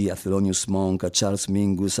omaggi a Thelonious Monk, a Charles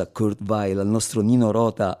Mingus, a Kurt Weill, al nostro Nino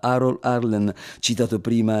Rota, Harold Arlen, citato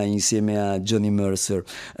prima insieme a Johnny Mercer.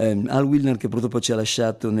 Hal Wilner che purtroppo ci ha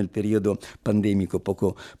lasciato nel periodo pandemico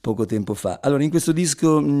poco tempo fa. Allora, in questo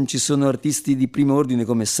disco ci sono artisti di primo ordine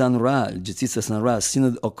come Sun Ra, il jazzista Sun Ra,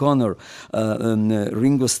 Sinead O'Connor,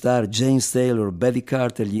 Ringo Starr, James Taylor, Betty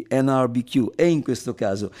Carter, gli NRBQ, e in questo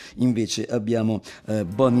caso invece abbiamo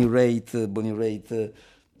Bonnie Raitt.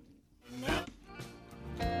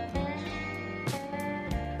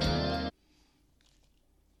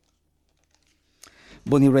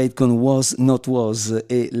 Bonnie Raitt con Was Not Was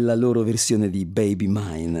e la loro versione di Baby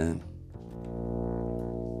Mine.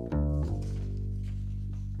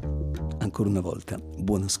 Ancora una volta,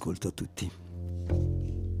 buon ascolto a tutti.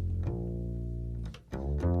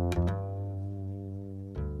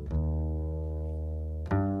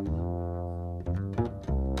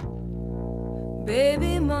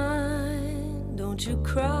 you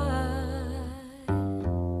cry?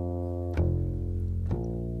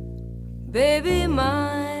 Baby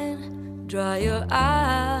mine, dry your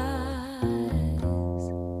eyes.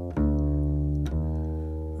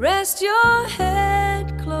 Rest your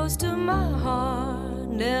head close to my heart,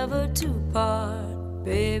 never to part,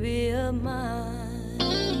 baby of mine.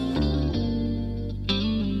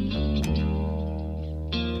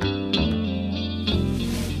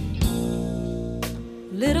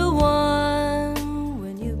 Little one,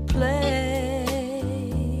 when you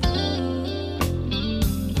play,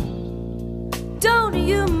 don't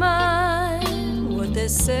you mind what they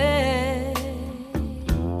say?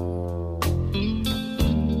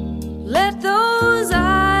 Let those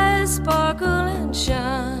eyes sparkle and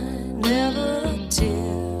shine, never a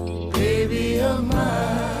tear, baby of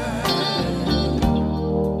mine.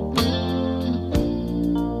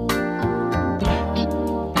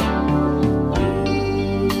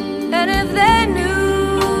 And if they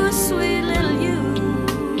knew, sweet little you,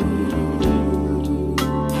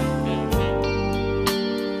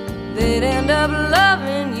 they'd end up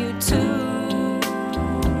loving you too.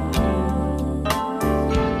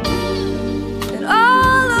 And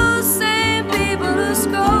all those same people who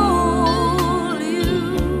scold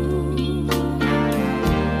you,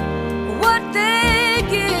 what they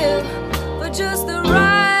give for just the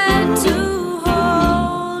right to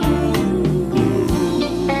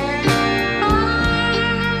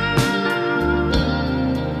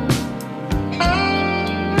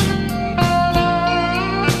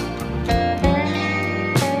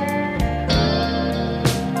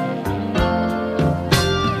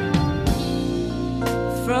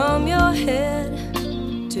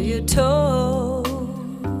toes.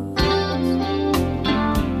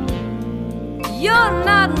 You're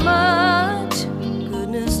not much,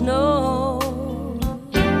 goodness knows,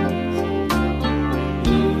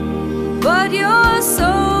 but you're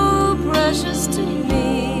so precious to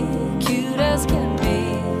me, cute as can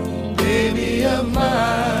be, baby of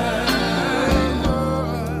mine.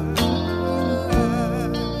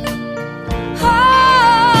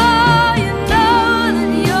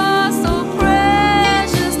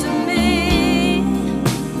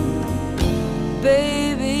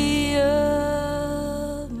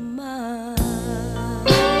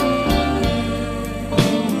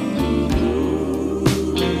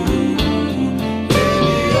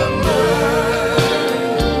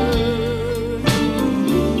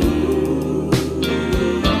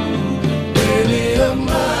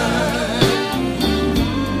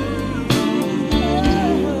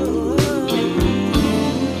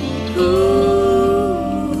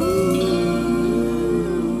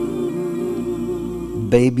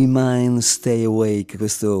 Baby Mine, Stay Awake,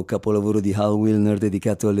 questo capolavoro di Hal Wilner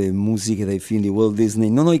dedicato alle musiche dai film di Walt Disney.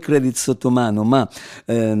 Non ho i credit sotto mano, ma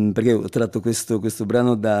perché ho tratto questo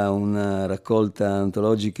brano da una raccolta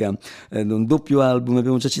antologica, un doppio album.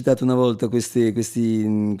 Abbiamo già citato una volta questi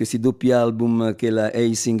doppi album che la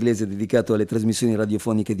Ace inglese ha dedicato alle trasmissioni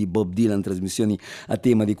radiofoniche di Bob Dylan, trasmissioni a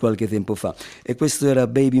tema di qualche tempo fa. E questo era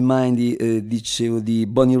Baby Mine di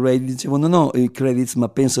Bonnie Raitt. Dicevo, non ho i credits, ma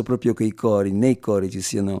penso proprio che nei cori ci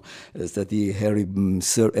siano stati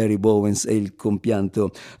Sir Harry Bowens e il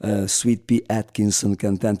compianto Sweet Pea Atkinson,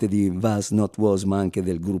 cantante di Was Not Was, ma anche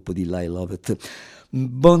del gruppo di Lyle Lovett.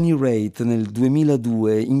 Bonnie Raitt nel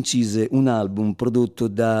 2002 incise un album prodotto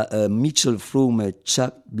da Mitchell Froome e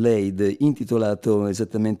Chuck Blade intitolato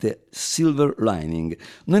esattamente Silver Lining.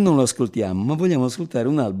 Noi non lo ascoltiamo, ma vogliamo ascoltare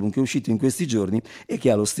un album che è uscito in questi giorni e che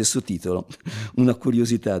ha lo stesso titolo. Una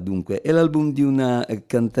curiosità dunque. È l'album di una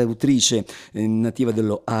cantautrice nativa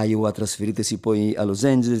dello Iowa, trasferitesi poi a Los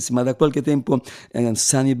Angeles, ma da qualche tempo a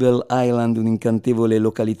Sunnyvale Island, un'incantevole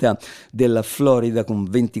località della Florida con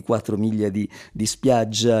 24 miglia di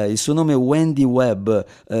spiaggia. Il suo nome è Wendy Webb.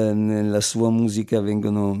 Nella sua musica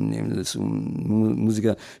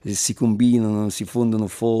si combinano, si fondono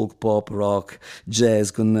folk, pop, rock,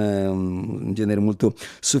 jazz con un genere molto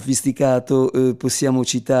sofisticato. Possiamo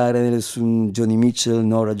citare su Joni Mitchell,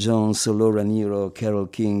 Nora Jones, Laura Nyro, Carole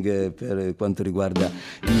King per quanto riguarda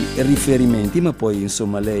i riferimenti, ma poi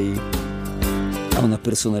insomma lei ha una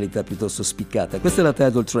personalità piuttosto spiccata. Questa è la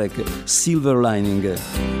title track, Silver Lining.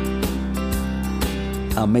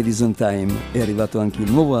 A Madison Time è arrivato anche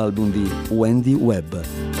il nuovo album di Wendy Webb.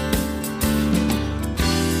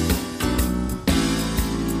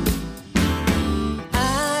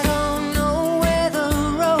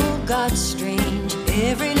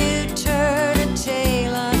 Every new turn a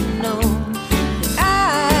tale unknown.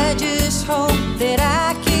 I just hope that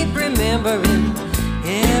I keep remembering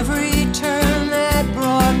every turn that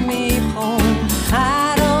brought me home.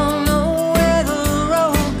 I don't know where the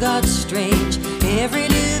road got strange.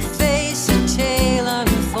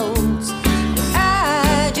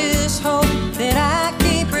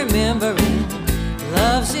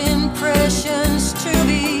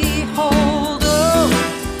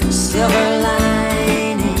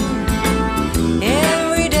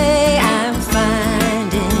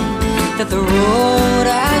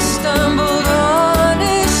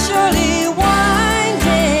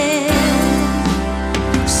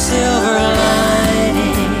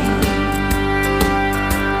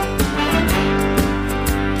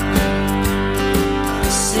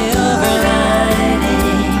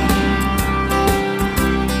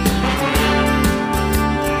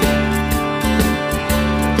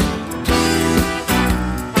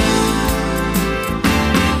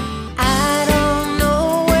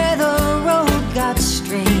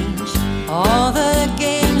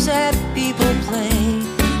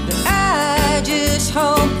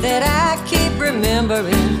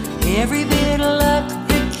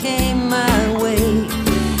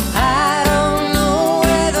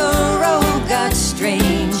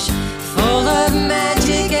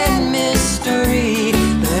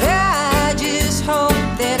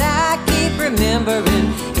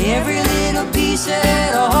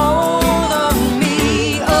 said, oh, hold on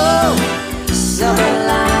me. Oh, silver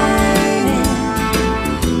lining.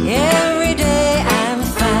 Every day I'm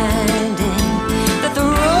finding that the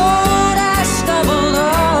road I stumbled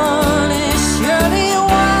on is surely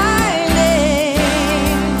winding,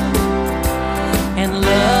 and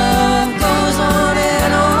love goes on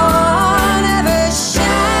and on, ever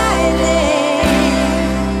shining.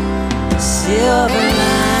 Silver lining.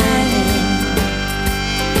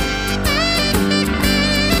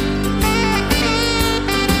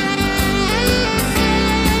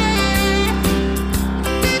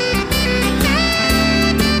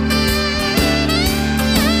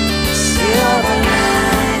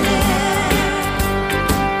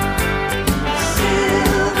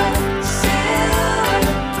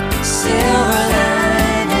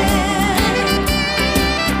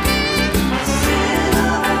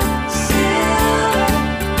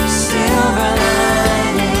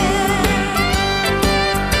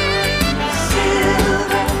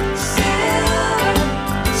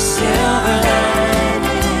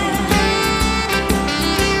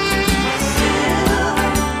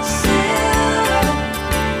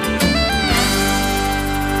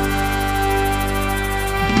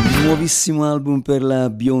 Nuovissimo album per la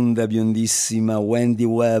biondissima Wendy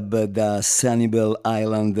Webb da Sanibel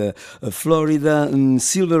Island, Florida.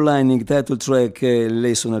 Silver Lining, title track,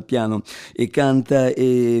 lei suona il piano e canta,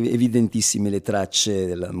 e evidentissime le tracce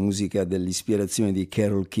della musica, dell'ispirazione di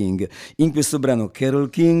Carole King. In questo brano Carole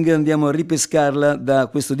King andiamo a ripescarla da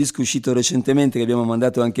questo disco uscito recentemente, che abbiamo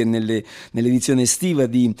mandato anche nell'edizione estiva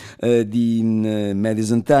di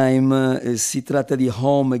Madison Time. Si tratta di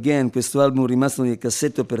Home Again, questo album rimasto nel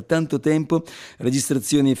cassetto per tanto tempo,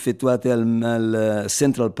 registrazioni effettuate al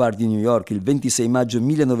Central Park di New York il 26 maggio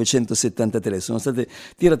 1973, sono state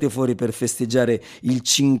tirate fuori per festeggiare il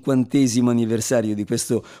 50° anniversario di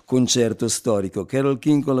questo concerto storico. Carole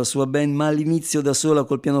King con la sua band, ma all'inizio da sola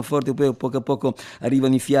col pianoforte, poi a poco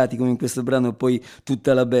arrivano i fiati come in questo brano, poi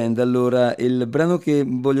tutta la band. Allora, il brano che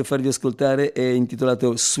voglio farvi ascoltare è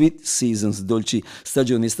intitolato Sweet Seasons, dolci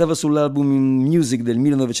stagioni, stava sull'album Music del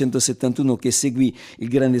 1971 che seguì il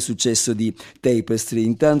grande successo di Tapestry.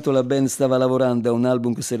 Intanto la band stava lavorando a un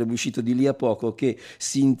album che sarebbe uscito di lì a poco, che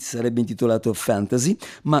si sarebbe intitolato Fantasy,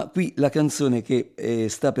 ma qui la canzone che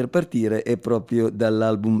sta per partire è proprio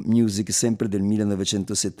dall'album Music, sempre del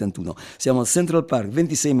 1971. Siamo al Central Park,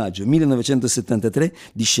 26 maggio 1973,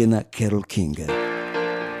 di scena Carole King.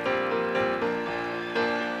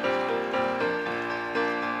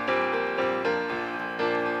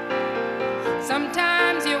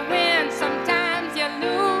 Sometimes you win, sometimes you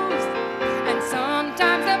lose, and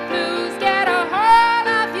sometimes the blues get a hold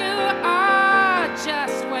of you. Ah,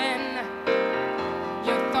 just when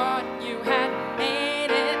you thought you had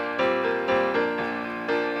made it.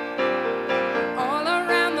 All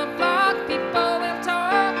around the block people will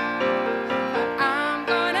talk, but I'm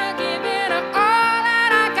gonna give it all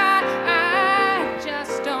that I got. I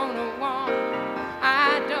just don't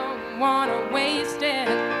wanna waste it.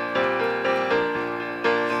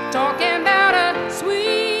 Talking about a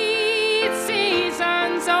sweet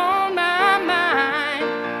seasons on my mind.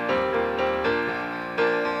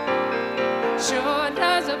 Sure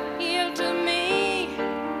does appeal to me.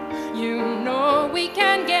 You know we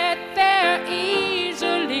can get there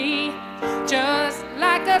easily, just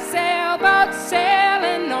like a sailboat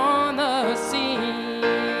sailing on the sea.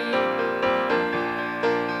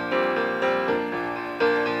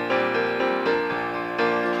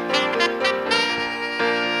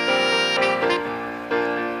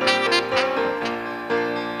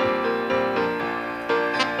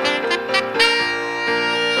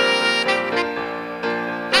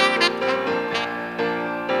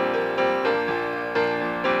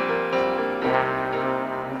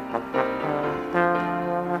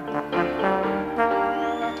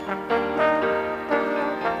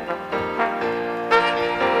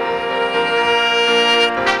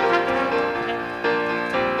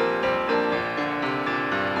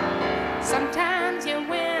 Sometimes you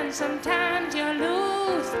win, sometimes you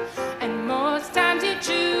lose, and most times you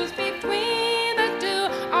choose between the two.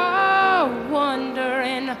 Oh,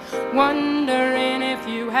 wondering if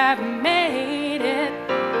you have made it.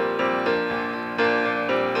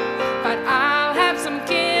 But I'll have some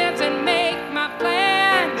kids and make my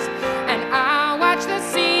plans, and I'll watch the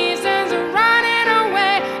seasons running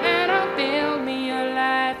away, and I'll build me a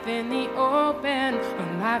life in the open, a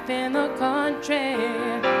life in the country.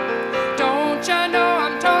 Don't you know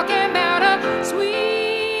I'm talking about a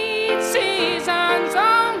sweet seasons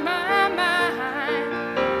on my mind.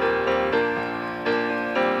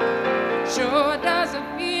 Sure does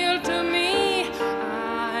appeal to me.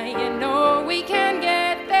 You know we can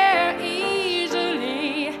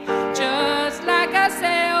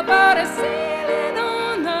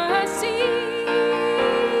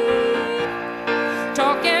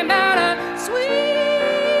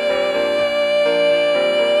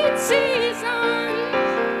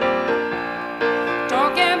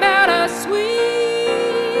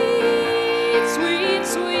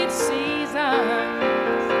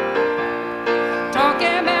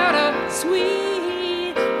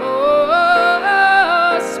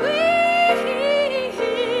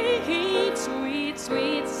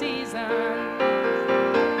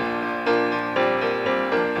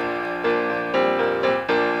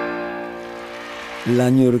la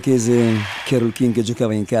newyorkese Carole King che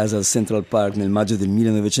giocava in casa al Central Park nel maggio del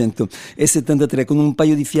 1973 con un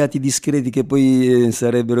paio di fiati discreti che poi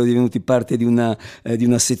sarebbero divenuti parte di una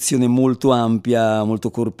sezione molto ampia, molto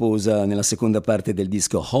corposa nella seconda parte del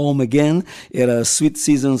disco. Home Again era Sweet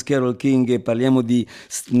Seasons Carole King, e parliamo di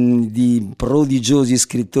prodigiosi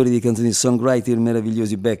scrittori di canzoni, songwriter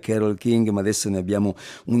meravigliosi. Carole King, ma adesso ne abbiamo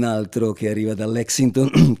un altro che arriva da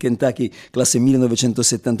Lexington, Kentucky, classe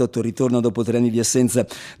 1978, ritorna dopo 3 anni di assenza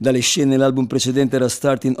dalle scene. L'album precedente era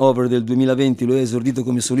Starting Over del 2020, lui è esordito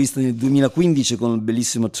come solista nel 2015 con il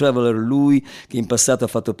bellissimo Traveler, lui che in passato ha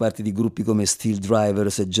fatto parte di gruppi come Steel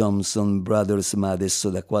Drivers e Johnson Brothers, ma adesso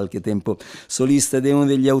da qualche tempo solista, ed è uno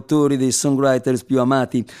degli autori, dei songwriters più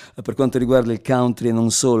amati per quanto riguarda il country, e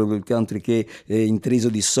non solo, quel country che è intriso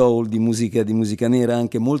di soul, di musica nera,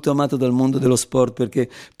 anche molto amato dal mondo dello sport perché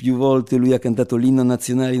più volte lui ha cantato l'inno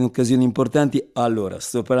nazionale in occasioni importanti. Allora,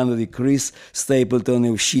 sto parlando di Chris Stapleton. È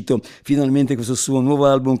uscito finalmente questo suo nuovo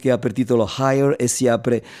album che ha per titolo Higher e si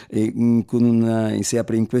apre in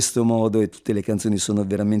questo modo, e tutte le canzoni sono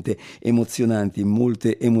veramente emozionanti,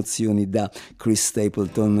 molte emozioni da Chris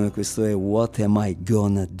Stapleton. Questo è What Am I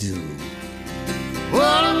Gonna Do?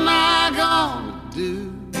 What am I gonna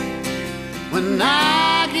do when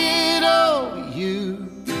I get over you?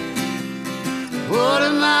 What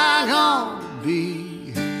am I gonna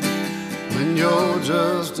be when you're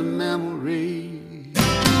just a memory?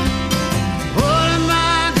 What am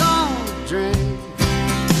I gonna drink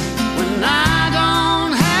when I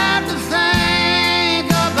don't have to think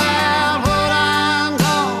about what I'm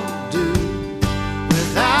gonna do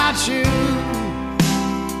without you?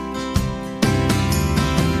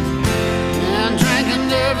 And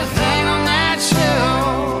drinking everything on that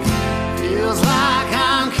shelf feels like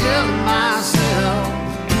I'm killing myself.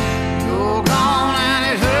 You're gone and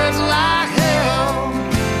it hurts like hell,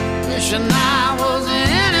 wishing I was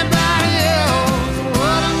anybody else.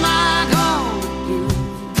 What am I gonna do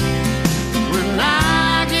when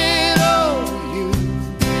I get over you?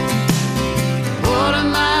 What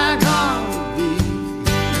am I gonna be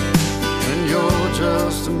when you're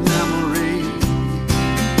just a memory?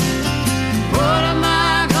 What am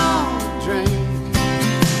I gonna drink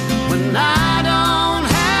when I don't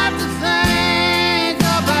have to think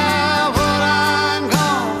about what I'm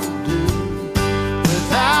gonna do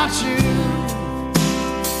without you?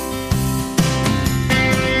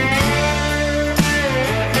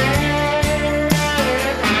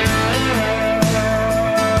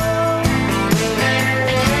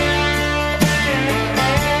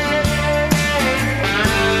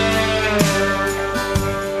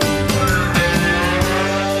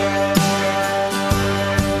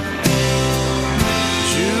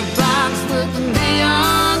 Jukebox with the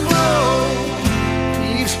neon glow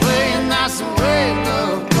keeps playing, that's the way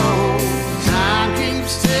love goes. Time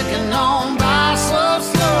keeps ticking on by so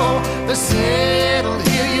slow. They say it'll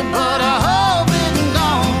heal you, but I hope it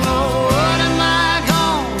don't. Oh, what am I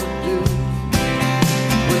gonna do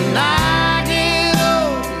when I get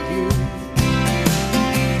over you?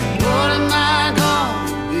 What am I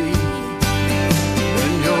gonna be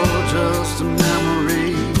when you're just a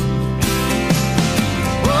memory?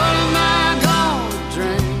 What am I gonna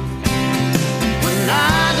drink when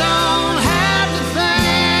I don't have to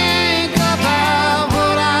think about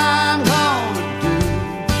what I'm gonna do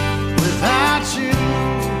without you?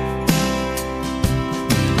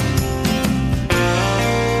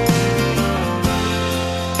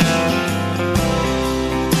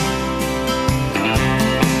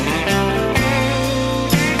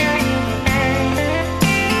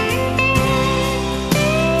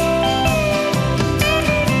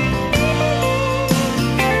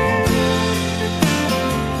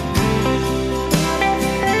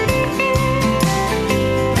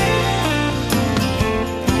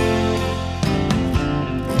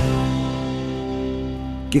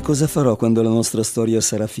 Che cosa farò quando la nostra storia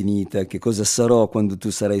sarà finita? Che cosa sarò quando tu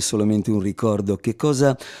sarai solamente un ricordo? Che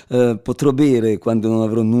cosa potrò bere quando non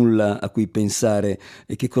avrò nulla a cui pensare?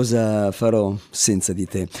 E che cosa farò senza di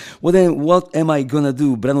te? What Am I Gonna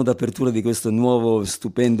Do? Brano d'apertura di questo nuovo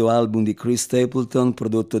stupendo album di Chris Stapleton,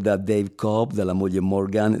 prodotto da Dave Cobb, dalla moglie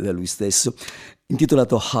Morgan e da lui stesso,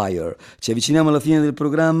 intitolato Higher. Ci avviciniamo alla fine del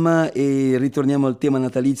programma e ritorniamo al tema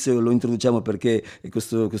natalizio. Lo introduciamo perché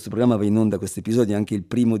questo programma va in onda, questo episodio, anche il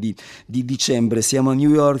 1° di dicembre. Siamo a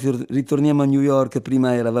New York, ritorniamo a New York.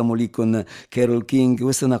 Prima eravamo lì con Carole King.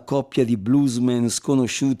 Questa è una coppia di bluesmen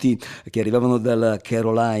sconosciuti che arrivavano dalla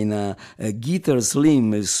Carolina. Guitar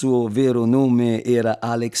Slim, il suo vero nome era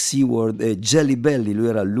Alex Seward, e Jelly Belly, lui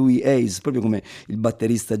era Louis Hayes, proprio come il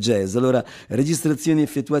batterista jazz. Allora, registrazioni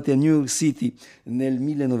effettuate a New York City nel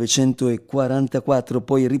 1944,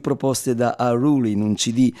 poi riproposte da Aruli in un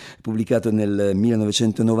CD pubblicato nel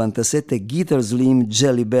 1997, Guitar Slim,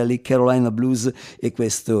 Jelly Belly, Carolina Blues, e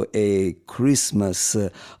questo è Christmas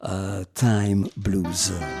Time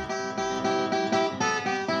Blues.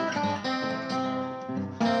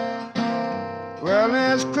 Well,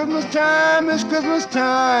 it's Christmas time,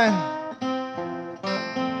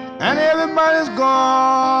 and everybody's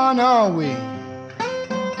gone away.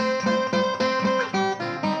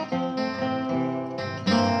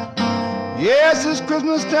 Yes, it's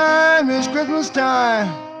Christmas time,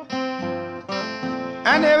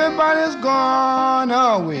 and everybody's gone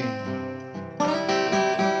away.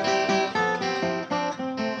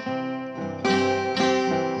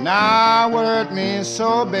 Now what hurt me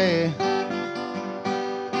so bad,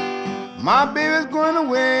 my baby's going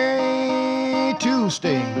away to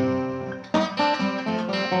stay.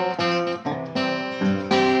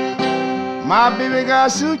 My baby got a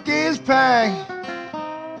suitcase packed,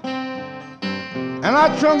 and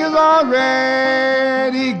our trunk is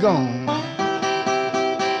already gone.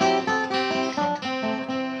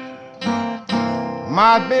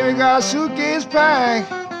 My baby got a suitcase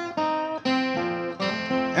packed,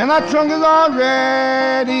 and our trunk is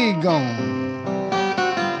already gone.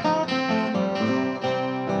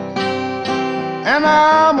 And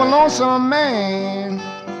I'm a lonesome man,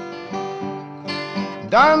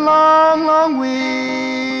 down a long, long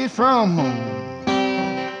way from home.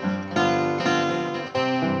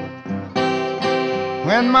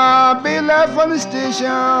 When my baby left for the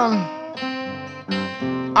station,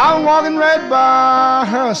 I'm walking right by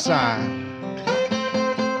her side.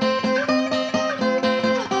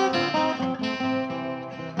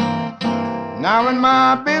 Now when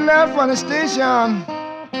my baby left for the station,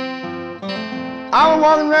 I was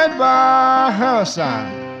walking right by her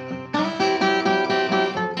side.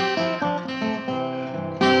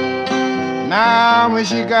 Now when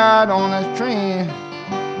she got on the train,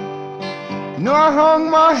 you know I hung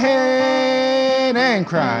my head and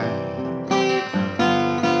cried.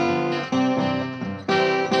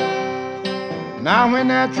 Now when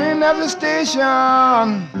that train left the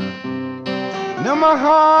station, you know my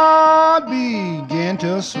heart began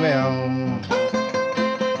to swell.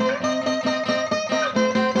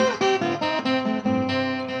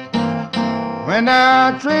 When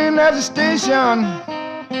that train left the station,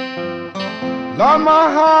 Lord,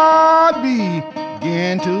 my heart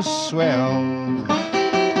began to swell.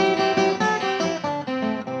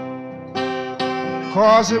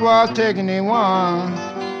 'Cause it was taking one,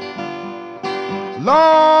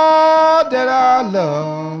 Lord, that I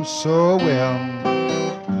love so well.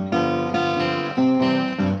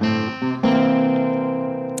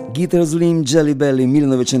 Guitar Slim, Jelly Belly,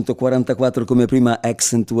 1944, come prima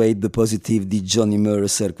Accentuate Positive di Johnny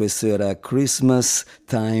Mercer. Questo era Christmas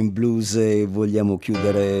Time Blues, e vogliamo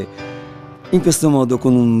chiudere in questo modo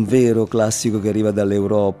con un vero classico che arriva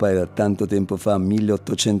dall'Europa e da tanto tempo fa,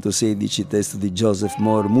 1816, testo di Joseph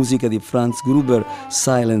Moore, musica di Franz Gruber,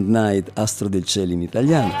 Silent Night, Astro del cielo in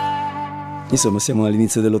italiano. Insomma, siamo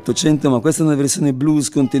all'inizio dell'Ottocento, ma questa è una versione blues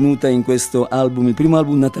contenuta in questo album, il primo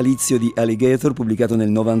album natalizio di Alligator, pubblicato nel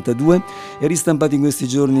 92 e ristampato in questi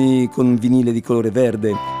giorni con un vinile di colore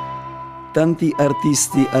verde. Tanti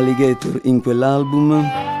artisti Alligator in quell'album: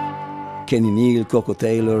 Kenny Neal, Coco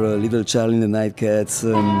Taylor, Little Charlie and the Nightcats,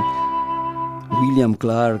 William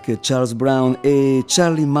Clark, Charles Brown e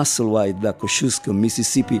Charlie Musselwhite da Kosciuszko,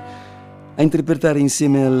 Mississippi, a interpretare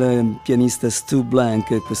insieme al pianista Stu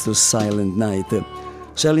Blank questo Silent Night.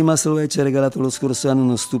 Charlie Musselwhite ci ha regalato lo scorso anno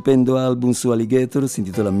uno stupendo album su Alligator, si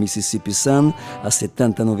intitola Mississippi Sun, ha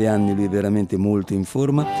 79 anni, lui è veramente molto in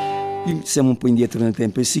forma. Siamo un po' indietro nel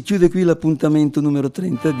tempo e si chiude qui l'appuntamento numero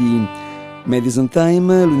 30 di Madison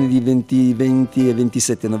Time, lunedì 20 e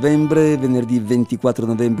 27 novembre, venerdì 24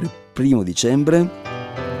 novembre, 1 dicembre.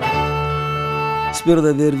 Spero di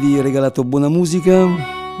avervi regalato buona musica,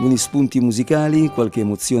 buoni spunti musicali, qualche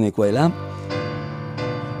emozione qua e là.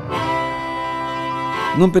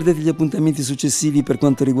 Non perdete gli appuntamenti successivi per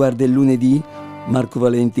quanto riguarda il lunedì, Marco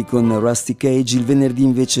Valenti con Rusty Cage, il venerdì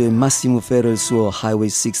invece Massimo Ferro e il suo Highway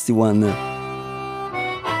 61.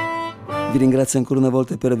 Vi ringrazio ancora una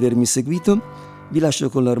volta per avermi seguito, vi lascio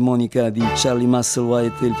con l'armonica di Charlie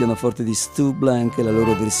Musselwhite e il pianoforte di Stu Blank e la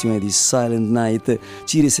loro versione di Silent Night.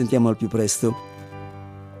 Ci risentiamo al più presto.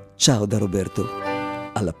 Ciao da Roberto.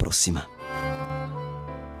 Alla prossima.